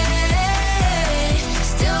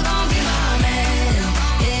 still gonna be my man.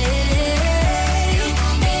 Hey, hey,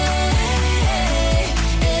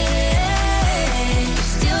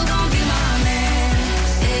 still gonna be my man.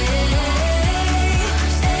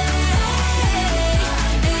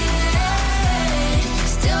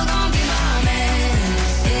 Still gonna be my man.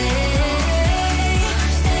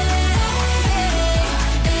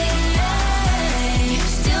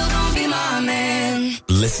 Still gonna be my man.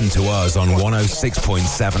 Listen to us on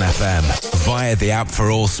 106.7 FM via the app for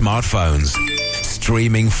all smartphones.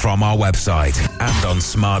 Streaming from our website and on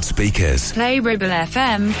smart speakers. Play Ribble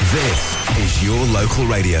FM. This is your local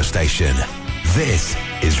radio station. This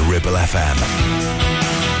is Ribble FM.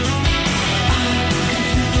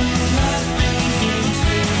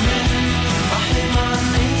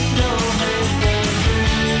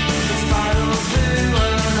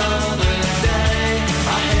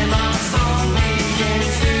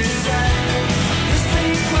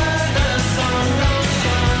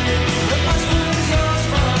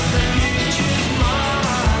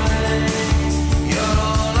 You're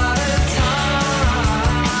all out of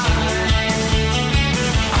time.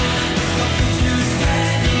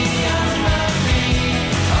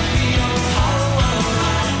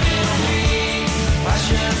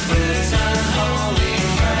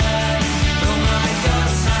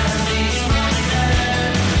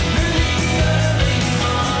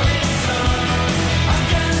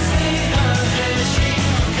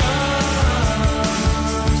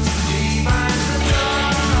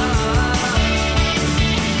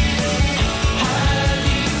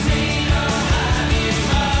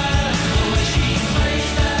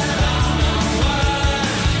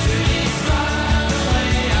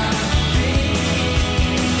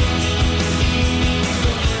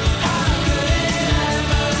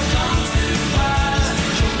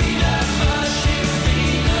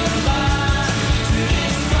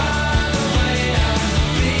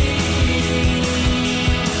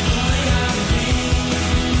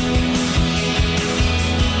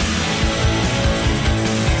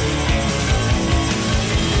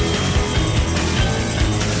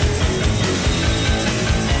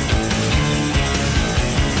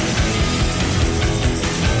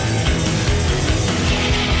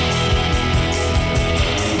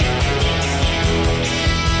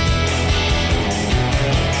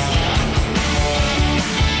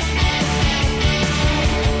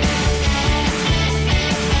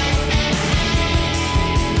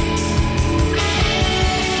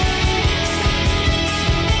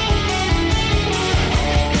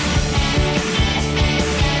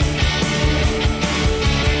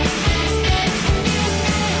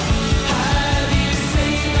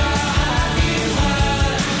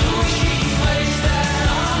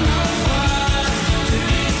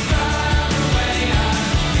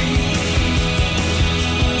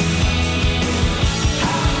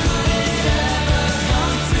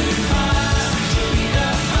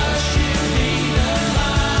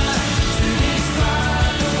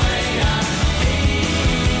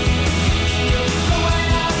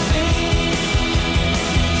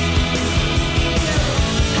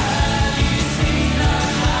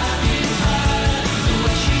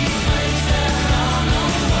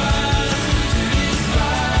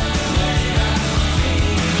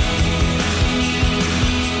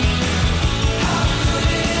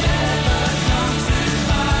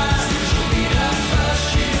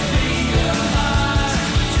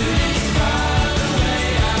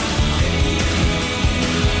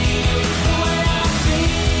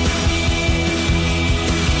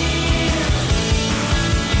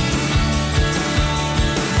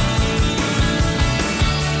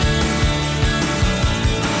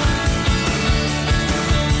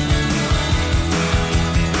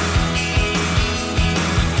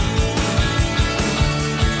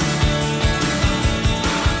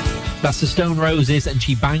 That's the Stone Roses, and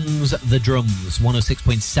She Bangs the Drums.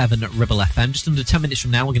 106.7 at Ribble FM. Just under 10 minutes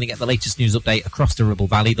from now, we're going to get the latest news update across the Ribble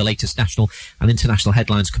Valley, the latest national and international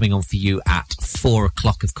headlines coming on for you at 4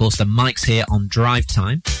 o'clock, of course. Then Mike's here on Drive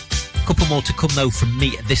Time. A couple more to come, though, from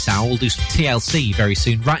me at this hour. We'll do some TLC very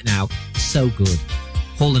soon. Right now, So Good.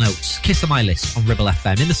 Hall & Oates, Kiss on My List on Ribble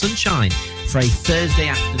FM in the sunshine for a Thursday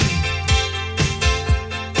afternoon.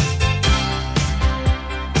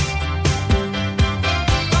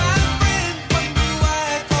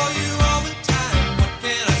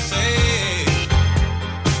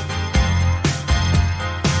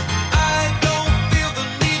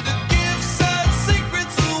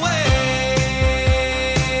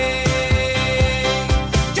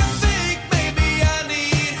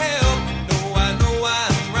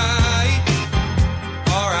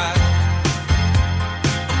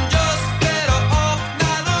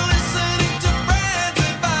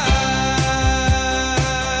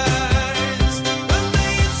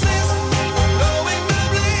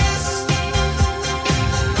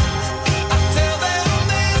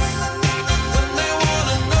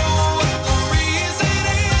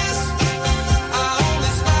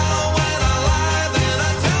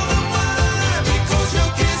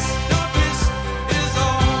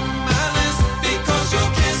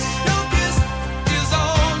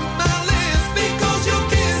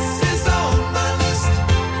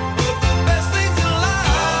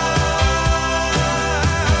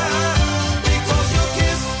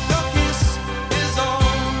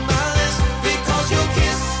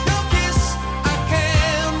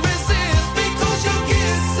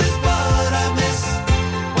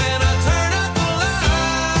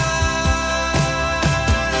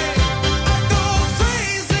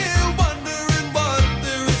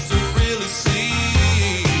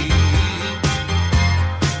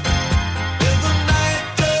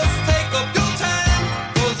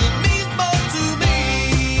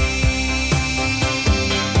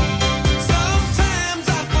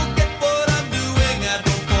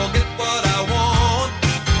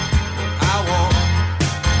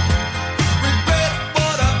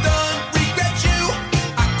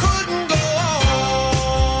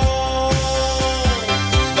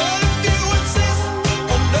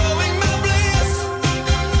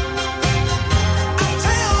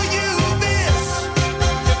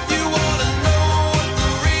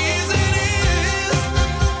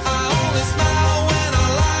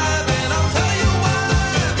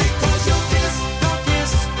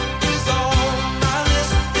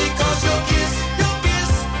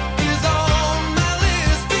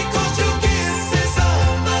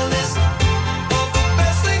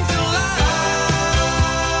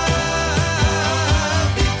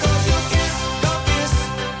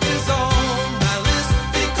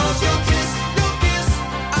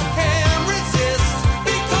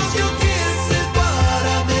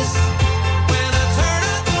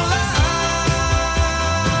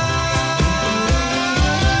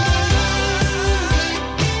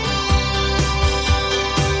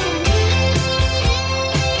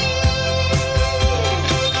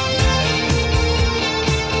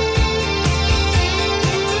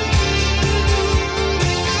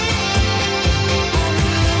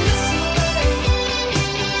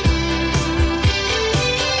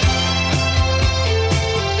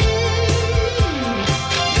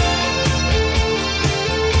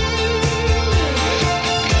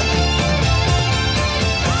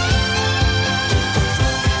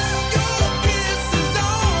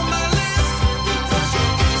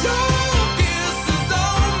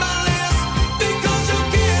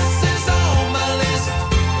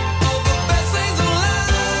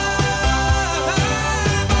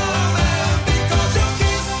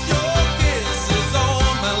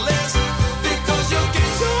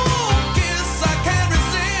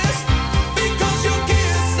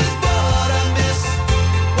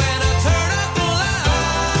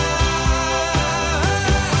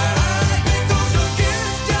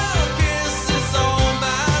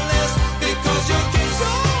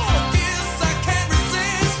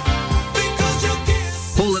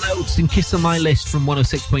 Kiss on My List from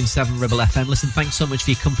 106.7 Ribble FM. Listen, thanks so much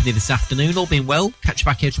for your company this afternoon. All being well, catch you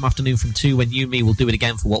back here tomorrow afternoon from 2 when you and me will do it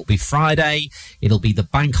again for what will be Friday. It'll be the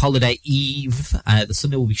bank holiday eve. The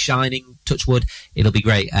sun will be shining, touch wood. It'll be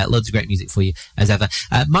great. Loads of great music for you as ever.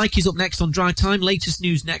 Mike is up next on Drive Time. Latest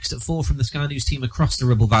news next at 4 from the Sky News team across the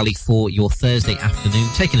Ribble Valley for your Thursday afternoon.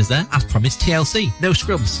 Taking us there, as promised, TLC. No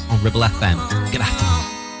Scrubs on Ribble FM. Good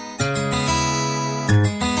afternoon.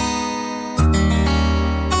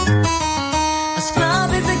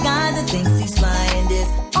 Thinks he's flying, is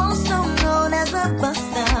also known as a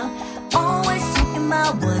buster. Always talking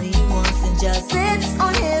about what he wants and just sits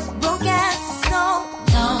on his broke ass.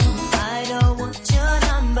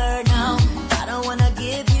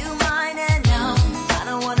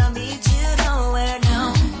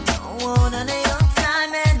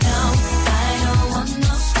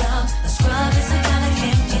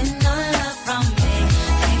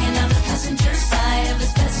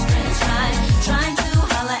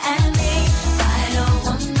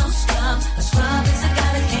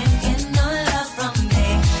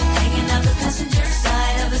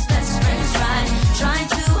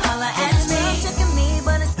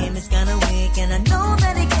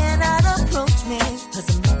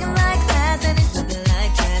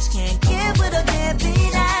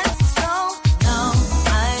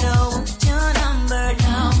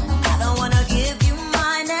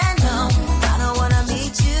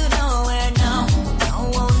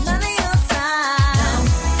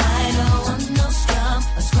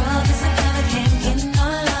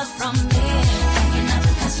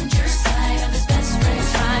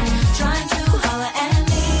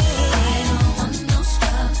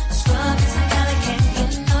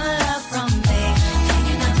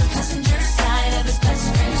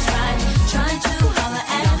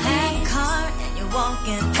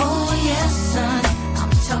 Oh yes, son,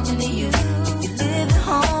 I'm talking to you. If you live at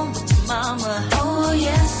home with your mama, oh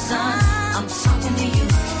yes, son, I'm talking to you.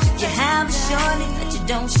 If you have a shorty that you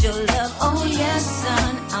don't show love, oh yes,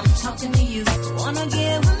 son, I'm talking to you. Wanna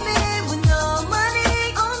get with me with no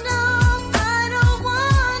money? Oh no, I don't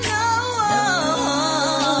want no.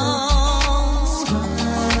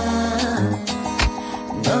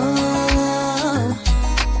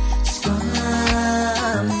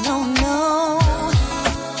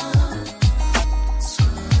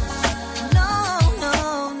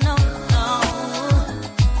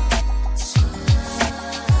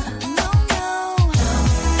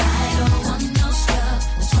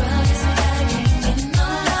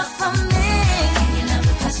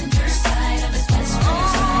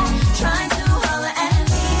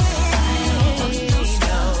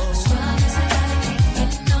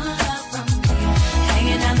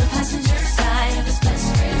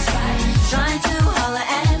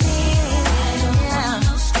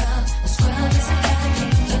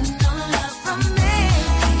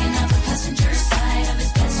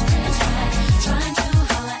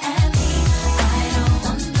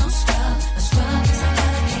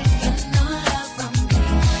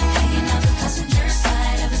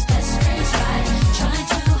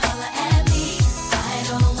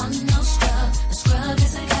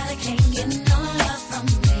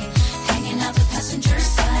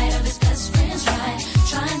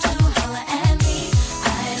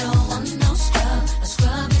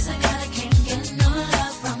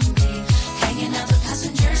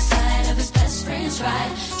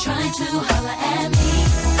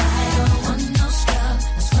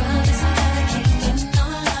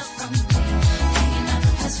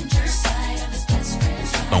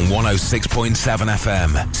 On 106.7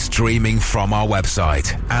 FM, streaming from our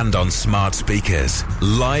website and on smart speakers,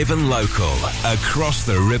 live and local, across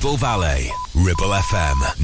the Ribble Valley. Ribble FM.